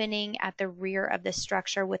happening at the rear of the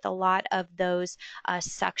structure with a lot of those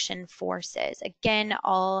suction forces. Again,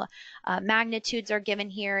 all magnitudes are given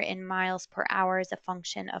here in miles per hour as a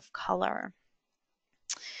function of color.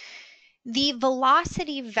 The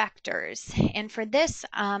velocity vectors, and for this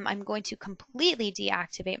I'm going to completely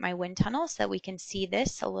deactivate my wind tunnel so that we can see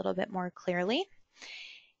this a little bit more clearly.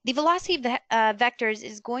 The velocity vectors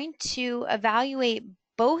is going to evaluate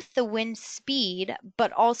both the wind speed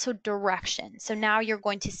but also direction. So now you're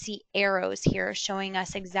going to see arrows here showing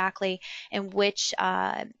us exactly in which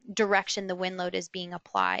direction the wind load is being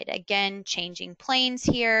applied. Again, changing planes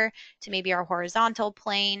here to maybe our horizontal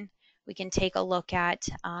plane. We can take a look at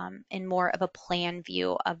in more of a plan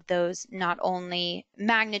view of those not only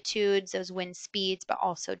magnitudes, those wind speeds, but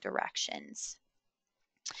also directions.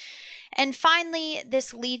 And finally,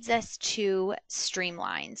 this leads us to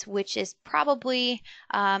streamlines, which is probably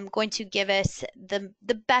going to give us the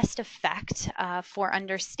best effect for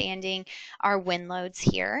understanding our wind loads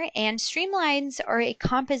here. And streamlines are a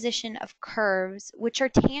composition of curves which are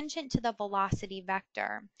tangent to the velocity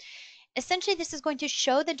vector. Essentially, this is going to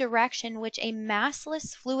show the direction which a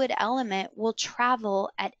massless fluid element will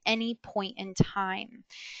travel at any point in time.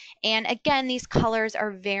 And again, these colors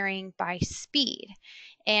are varying by speed.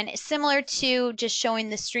 And similar to just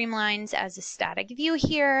showing the streamlines as a static view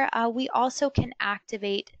here, we also can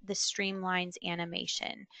activate the streamlines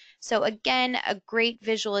animation. So again, a great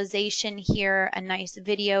visualization here, a nice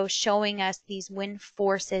video showing us these wind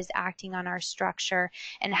forces acting on our structure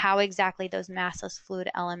and how exactly those massless fluid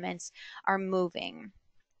elements are moving.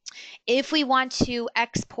 If we want to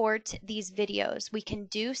export these videos, we can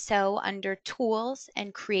do so under Tools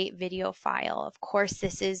and Create Video File. Of course,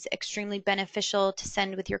 this is extremely beneficial to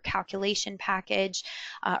send with your calculation package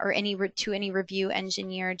or to any review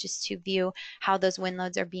engineer just to view how those wind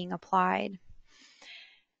loads are being applied.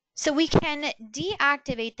 So we can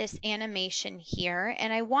deactivate this animation here,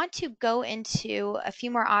 and I want to go into a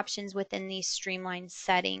few more options within these streamline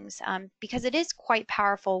settings because it is quite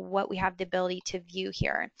powerful what we have the ability to view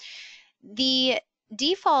here. The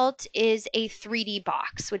default is a 3D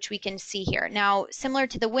box, which we can see here. Now, similar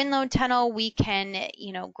to the wind load tunnel, we can,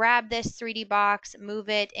 grab this 3D box, move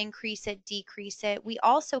it, increase it, decrease it. We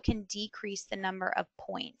also can decrease the number of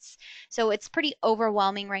points. So it's pretty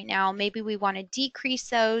overwhelming right now. Maybe we want to decrease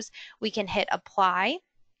those. We can hit apply.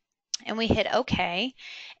 And we hit OK,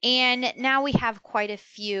 and now we have quite a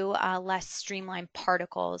few less streamlined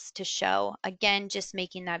particles to show. Again, just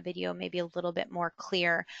making that video maybe a little bit more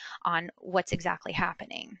clear on what's exactly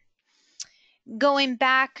happening. Going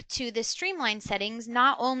back to the streamline settings,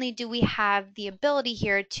 not only do we have the ability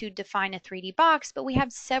here to define a 3D box, but we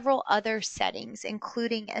have several other settings,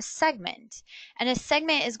 including a segment. And a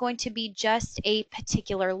segment is going to be just a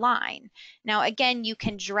particular line. Now, again, you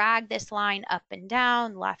can drag this line up and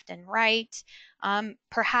down, left and right.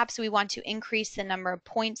 Perhaps we want to increase the number of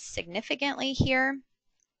points significantly here.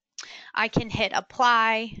 I can hit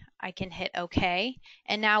apply, I can hit OK,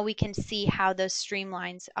 and now we can see how those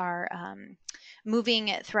streamlines are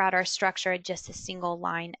moving throughout our structure at just a single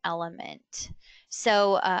line element.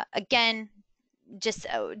 So again, just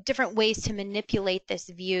different ways to manipulate this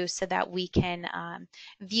view so that we can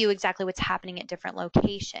view exactly what's happening at different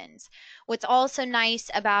locations. What's also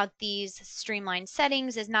nice about these streamline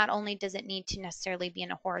settings is not only does it need to necessarily be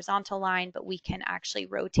in a horizontal line, but we can actually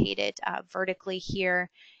rotate it vertically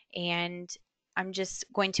here. And I'm just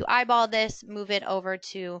going to eyeball this, move it over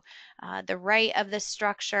to the right of the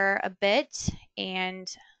structure a bit.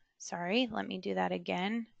 And sorry, let me do that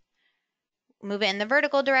again. Move it in the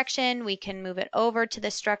vertical direction. We can move it over to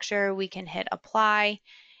the structure. We can hit apply,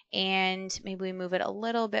 and maybe we move it a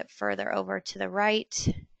little bit further over to the right.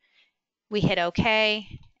 We hit OK,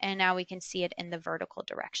 and now we can see it in the vertical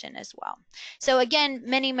direction as well. So again,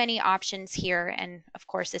 many options here, and of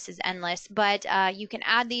course this is endless, but you can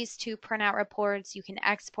add these to printout reports. You can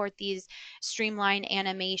export these streamline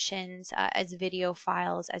animations as video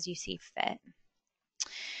files as you see fit.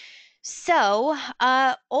 So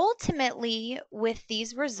ultimately with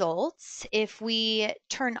these results, if we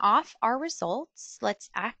turn off our results, let's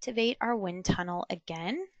activate our wind tunnel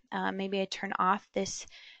again. Maybe I turn off this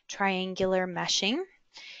triangular meshing.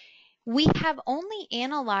 We have only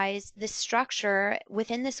analyzed the structure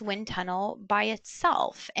within this wind tunnel by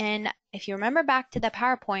itself. And if you remember back to the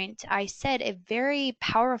PowerPoint, I said a very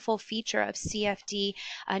powerful feature of CFD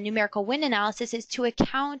numerical wind analysis is to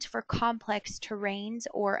account for complex terrains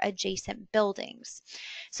or adjacent buildings.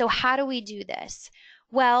 So how do we do this?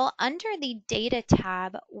 Well, under the Data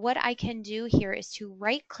tab, what I can do here is to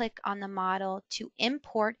right-click on the model to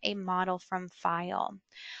import a model from File.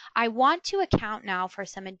 I want to account now for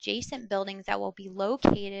some adjacent buildings that will be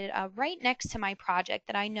located right next to my project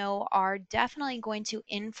that I know are definitely going to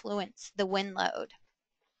influence the wind load.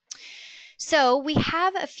 So we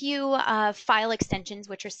have a few file extensions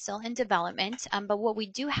which are still in development, but what we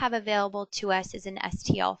do have available to us is an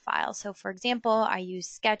STL file. So for example, I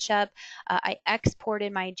use SketchUp, I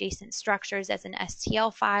exported my adjacent structures as an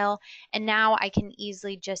STL file, and now I can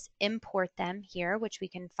easily just import them here, which we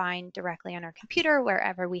can find directly on our computer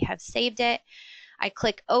wherever we have saved it. I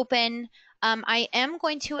click open. I am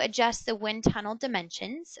going to adjust the wind tunnel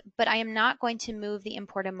dimensions, but I am not going to move the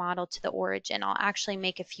imported model to the origin. I'll actually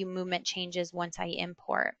make a few movement changes once I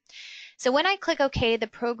import. So when I click OK, the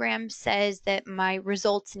program says that my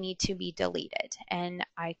results need to be deleted, and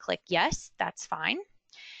I click yes, that's fine.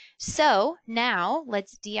 So now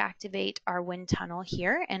let's deactivate our wind tunnel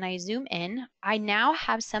here, and I zoom in. I now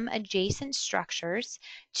have some adjacent structures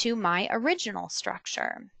to my original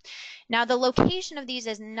structure. Now the location of these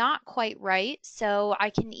is not quite right, so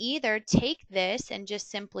I can either take this and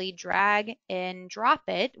just simply drag and drop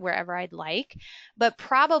it wherever I'd like, but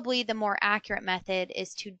probably the more accurate method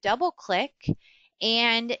is to double click,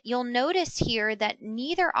 and you'll notice here that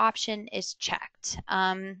neither option is checked.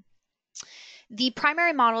 The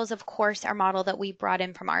primary model is, of course, our model that we brought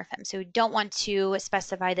in from RFM, so we don't want to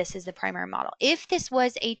specify this as the primary model. If this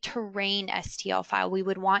was a terrain STL file, we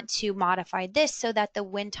would want to modify this so that the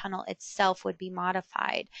wind tunnel itself would be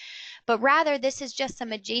modified. But rather, this is just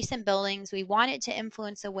some adjacent buildings. We want it to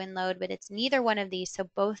influence the wind load, but it's neither one of these, so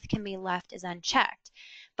both can be left as unchecked.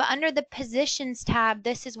 But under the Positions tab,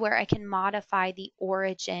 this is where I can modify the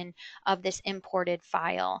origin of this imported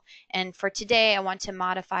file. And for today, I want to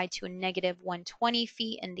modify to a negative 120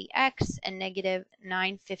 feet in the X and negative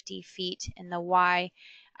 950 feet in the Y.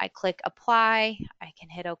 I click apply, I can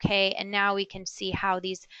hit OK, and now we can see how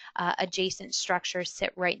these adjacent structures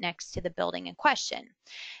sit right next to the building in question.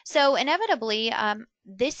 So inevitably,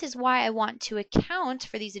 this is why I want to account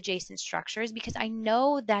for these adjacent structures, because I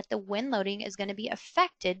know that the wind loading is going to be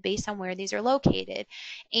affected based on where these are located.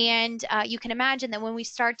 And you can imagine that when we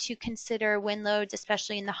start to consider wind loads,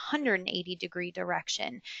 especially in the 180-degree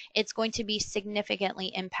direction, it's going to be significantly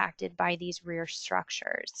impacted by these rear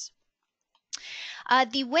structures.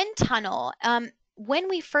 The wind tunnel, when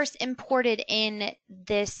we first imported in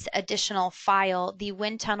this additional file, the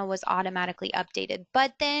wind tunnel was automatically updated,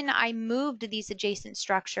 but then I moved these adjacent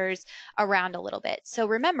structures around a little bit. So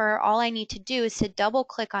remember, all I need to do is to double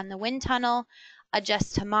click on the wind tunnel,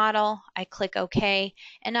 adjust to model, I click OK,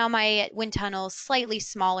 and now my wind tunnel is slightly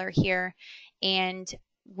smaller here, and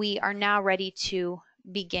we are now ready to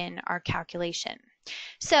begin our calculation.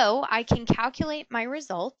 So I can calculate my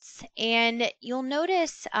results, and you'll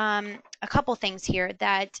notice a couple things here.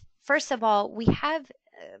 That first of all, we have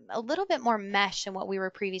a little bit more mesh than what we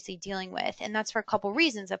were previously dealing with, and that's for a couple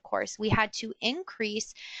reasons. Of course, we had to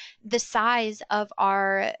increase the size of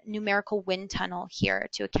our numerical wind tunnel here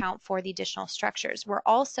to account for the additional structures. We're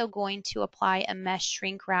also going to apply a mesh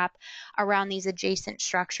shrink wrap around these adjacent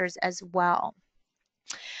structures as well.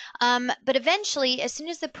 But eventually, as soon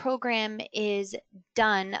as the program is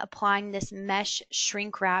done applying this mesh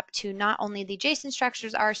shrink wrap to not only the adjacent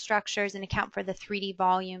structures, our structures, and account for the 3D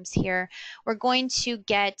volumes here, we're going to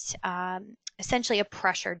get essentially a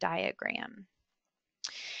pressure diagram.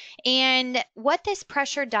 And what this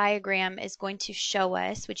pressure diagram is going to show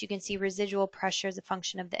us, which you can see residual pressure as a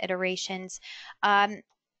function of the iterations,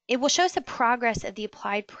 it will show us the progress of the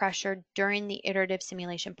applied pressure during the iterative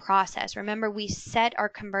simulation process. Remember, we set our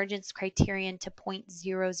convergence criterion to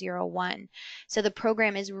 0.001, so the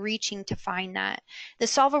program is reaching to find that. The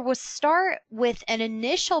solver will start with an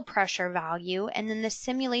initial pressure value, and then the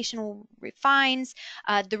simulation refines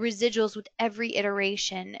the residuals with every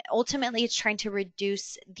iteration. Ultimately, it's trying to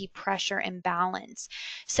reduce the pressure imbalance.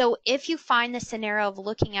 So if you find the scenario of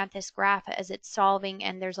looking at this graph as it's solving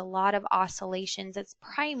and there's a lot of oscillations, that's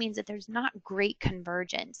probably means that there's not great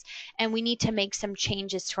convergence, and we need to make some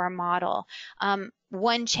changes to our model.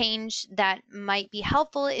 One change that might be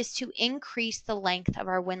helpful is to increase the length of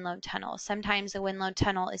our wind load tunnel. Sometimes the wind load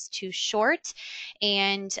tunnel is too short,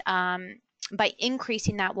 and by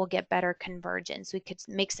increasing that, we'll get better convergence. We could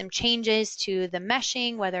make some changes to the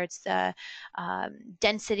meshing, whether it's the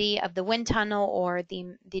density of the wind tunnel or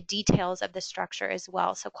the details of the structure as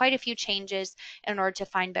well. So quite a few changes in order to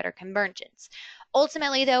find better convergence.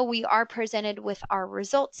 Ultimately, though, we are presented with our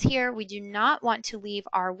results here. We do not want to leave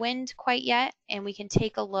our wind quite yet, and we can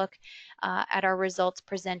take a look at our results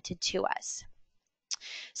presented to us.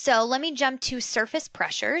 So let me jump to surface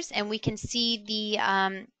pressures, and we can see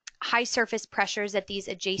the high surface pressures at these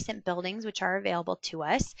adjacent buildings, which are available to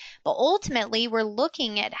us. But ultimately, we're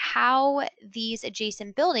looking at how these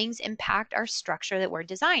adjacent buildings impact our structure that we're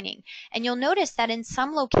designing. And you'll notice that in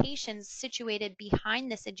some locations situated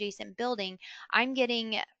behind this adjacent building, I'm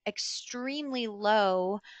getting extremely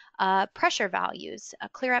low pressure values,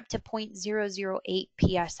 clear up to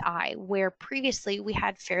 0.008 psi, where previously we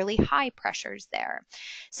had fairly high pressures there.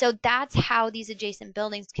 So that's how these adjacent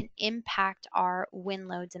buildings can impact our wind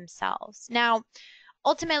loads themselves. Now,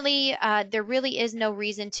 ultimately, there really is no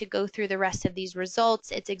reason to go through the rest of these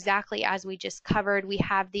results. It's exactly as we just covered. We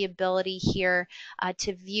have the ability here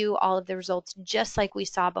to view all of the results just like we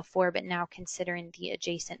saw before, but now considering the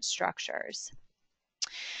adjacent structures.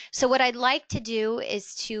 So what I'd like to do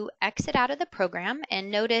is to exit out of the program,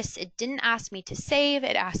 and notice it didn't ask me to save,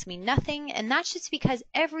 it asked me nothing, and that's just because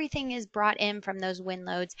everything is brought in from those wind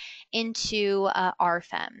loads into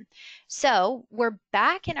RFEM. So we're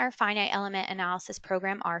back in our finite element analysis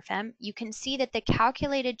program, RFEM. You can see that the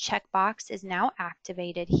calculated checkbox is now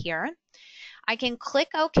activated here. I can click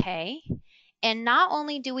OK. And not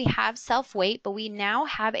only do we have self-weight, but we now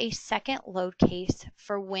have a second load case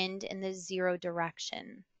for wind in the 0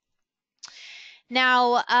 direction.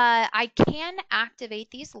 Now, I can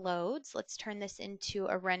activate these loads. Let's turn this into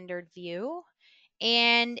a rendered view.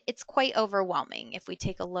 And it's quite overwhelming if we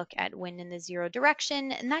take a look at wind in the 0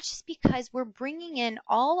 direction, and that's just because we're bringing in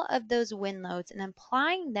all of those wind loads and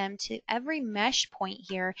applying them to every mesh point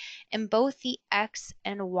here in both the X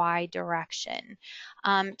and Y direction.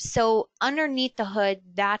 So underneath the hood,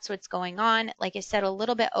 that's what's going on. Like I said, a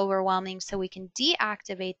little bit overwhelming, so we can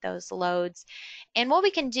deactivate those loads. And what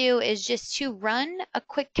we can do is just to run a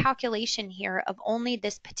quick calculation here of only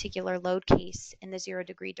this particular load case in the 0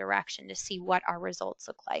 degree direction to see what our results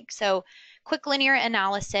look like. So quick linear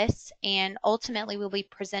analysis, and ultimately we'll be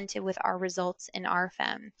presented with our results in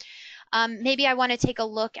RFEM. Maybe I want to take a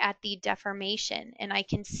look at the deformation, and I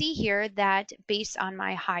can see here that based on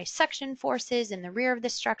my high suction forces in the rear of the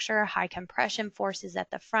structure, high compression forces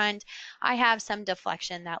at the front, I have some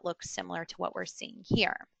deflection that looks similar to what we're seeing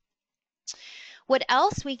here. What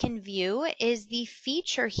else we can view is the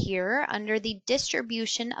feature here under the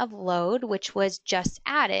distribution of load, which was just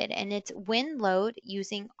added, and it's wind load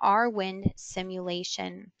using RWIND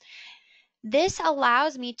Simulation. This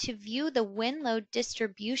allows me to view the wind load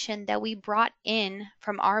distribution that we brought in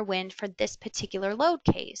from RWIND for this particular load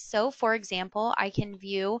case. So for example, I can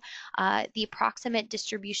view the approximate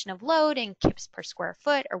distribution of load in kips per square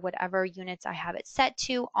foot or whatever units I have it set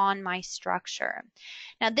to on my structure.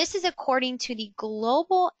 Now this is according to the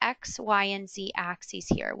global X, Y, and Z axes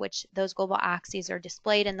here, which those global axes are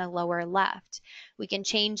displayed in the lower left. We can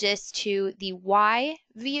change this to the Y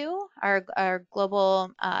view, our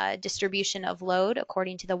global distribution of load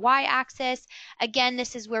according to the y-axis. Again,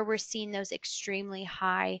 this is where we're seeing those extremely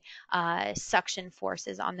high suction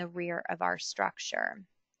forces on the rear of our structure.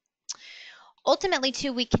 Ultimately,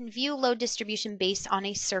 too, we can view load distribution based on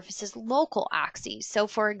a surface's local axes. So,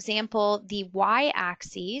 for example, the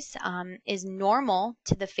y-axis is normal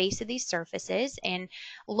to the face of these surfaces, and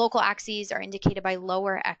local axes are indicated by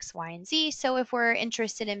lower x, y, and z. So, if we're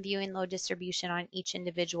interested in viewing load distribution on each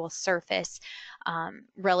individual surface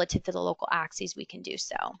relative to the local axes, we can do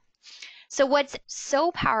so. So what's so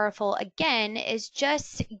powerful, again, is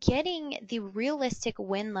just getting the realistic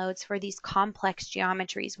wind loads for these complex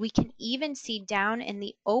geometries. We can even see down in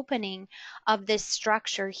the opening of this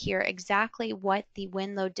structure here exactly what the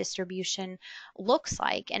wind load distribution looks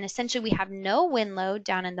like. And essentially we have no wind load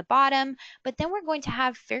down in the bottom, but then we're going to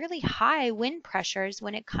have fairly high wind pressures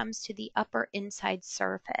when it comes to the upper inside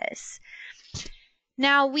surface.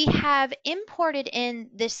 Now we have imported in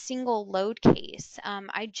this single load case.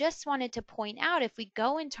 I just wanted to point out, if we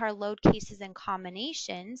go into our load cases and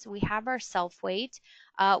combinations, we have our self-weight,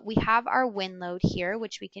 we have our wind load here,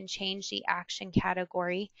 which we can change the action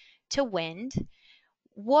category to wind.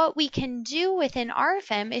 What we can do within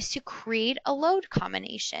RFEM is to create a load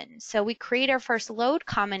combination. So we create our first load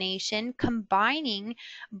combination combining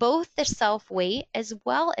both the self-weight as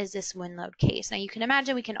well as this wind load case. Now you can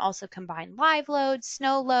imagine we can also combine live loads,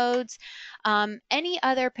 snow loads, any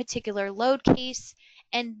other particular load case.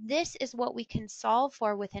 And this is what we can solve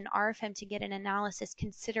for within RFEM to get an analysis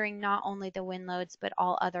considering not only the wind loads but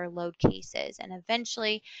all other load cases. And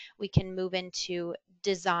eventually we can move into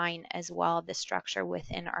design as well the structure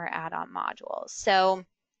within our add-on modules. So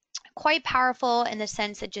quite powerful in the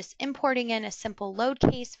sense that just importing in a simple load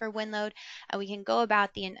case for wind load, and we can go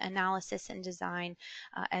about the analysis and design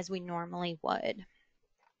as we normally would.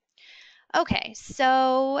 Okay,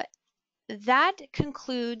 so that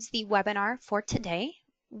concludes the webinar for today.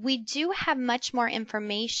 We do have much more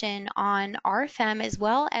information on RFEM as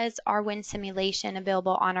well as RWIND Simulation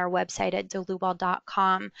available on our website at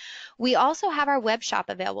duluwal.com. We also have our web shop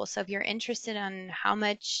available, so if you're interested in how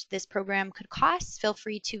much this program could cost, feel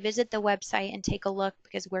free to visit the website and take a look,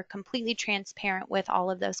 because we're completely transparent with all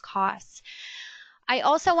of those costs. I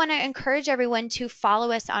also want to encourage everyone to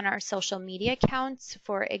follow us on our social media accounts.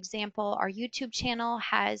 For example, our YouTube channel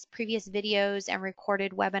has previous videos and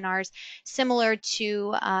recorded webinars similar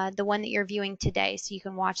to the one that you're viewing today, so you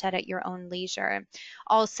can watch that at your own leisure.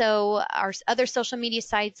 Also, our other social media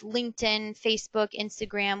sites, LinkedIn, Facebook,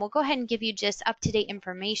 Instagram, will go ahead and give you just up-to-date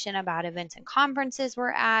information about events and conferences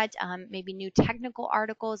we're at, maybe new technical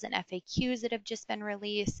articles and FAQs that have just been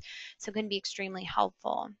released, so it can be extremely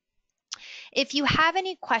helpful. If you have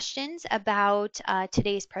any questions about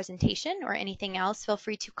today's presentation or anything else, feel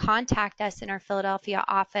free to contact us in our Philadelphia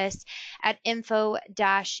office at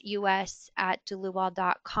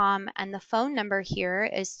info-us@duluwal.com, and the phone number here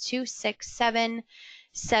is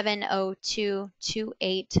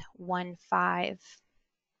 267-702-2815.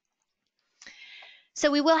 So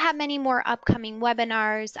we will have many more upcoming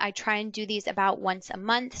webinars. I try and do these about once a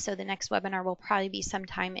month, so the next webinar will probably be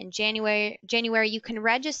sometime in January. You can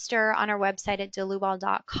register on our website at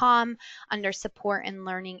duluwal.com under support and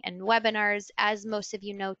learning and webinars. As most of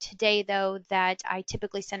you know today, though, that I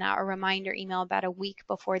typically send out a reminder email about a week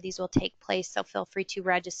before these will take place, so feel free to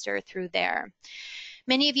register through there.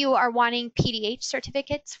 Many of you are wanting PDH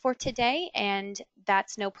certificates for today, and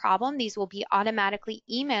that's no problem. These will be automatically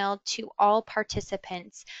emailed to all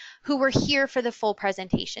participants who were here for the full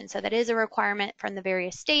presentation. So that is a requirement from the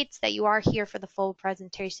various states that you are here for the full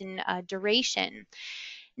presentation duration.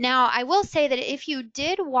 Now, I will say that if you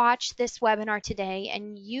did watch this webinar today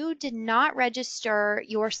and you did not register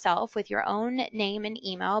yourself with your own name and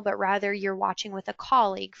email, but rather you're watching with a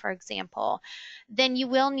colleague, for example, then you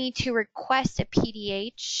will need to request a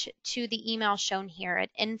PDH to the email shown here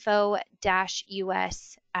at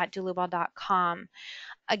info-us@duluwal.com.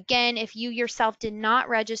 Again, if you yourself did not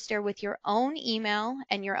register with your own email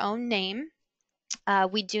and your own name,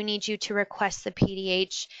 we do need you to request the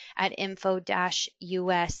PDH at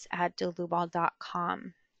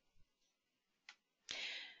info-us@duluwal.com.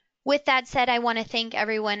 With that said, I want to thank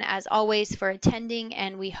everyone as always for attending,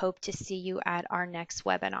 and we hope to see you at our next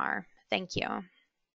webinar. Thank you.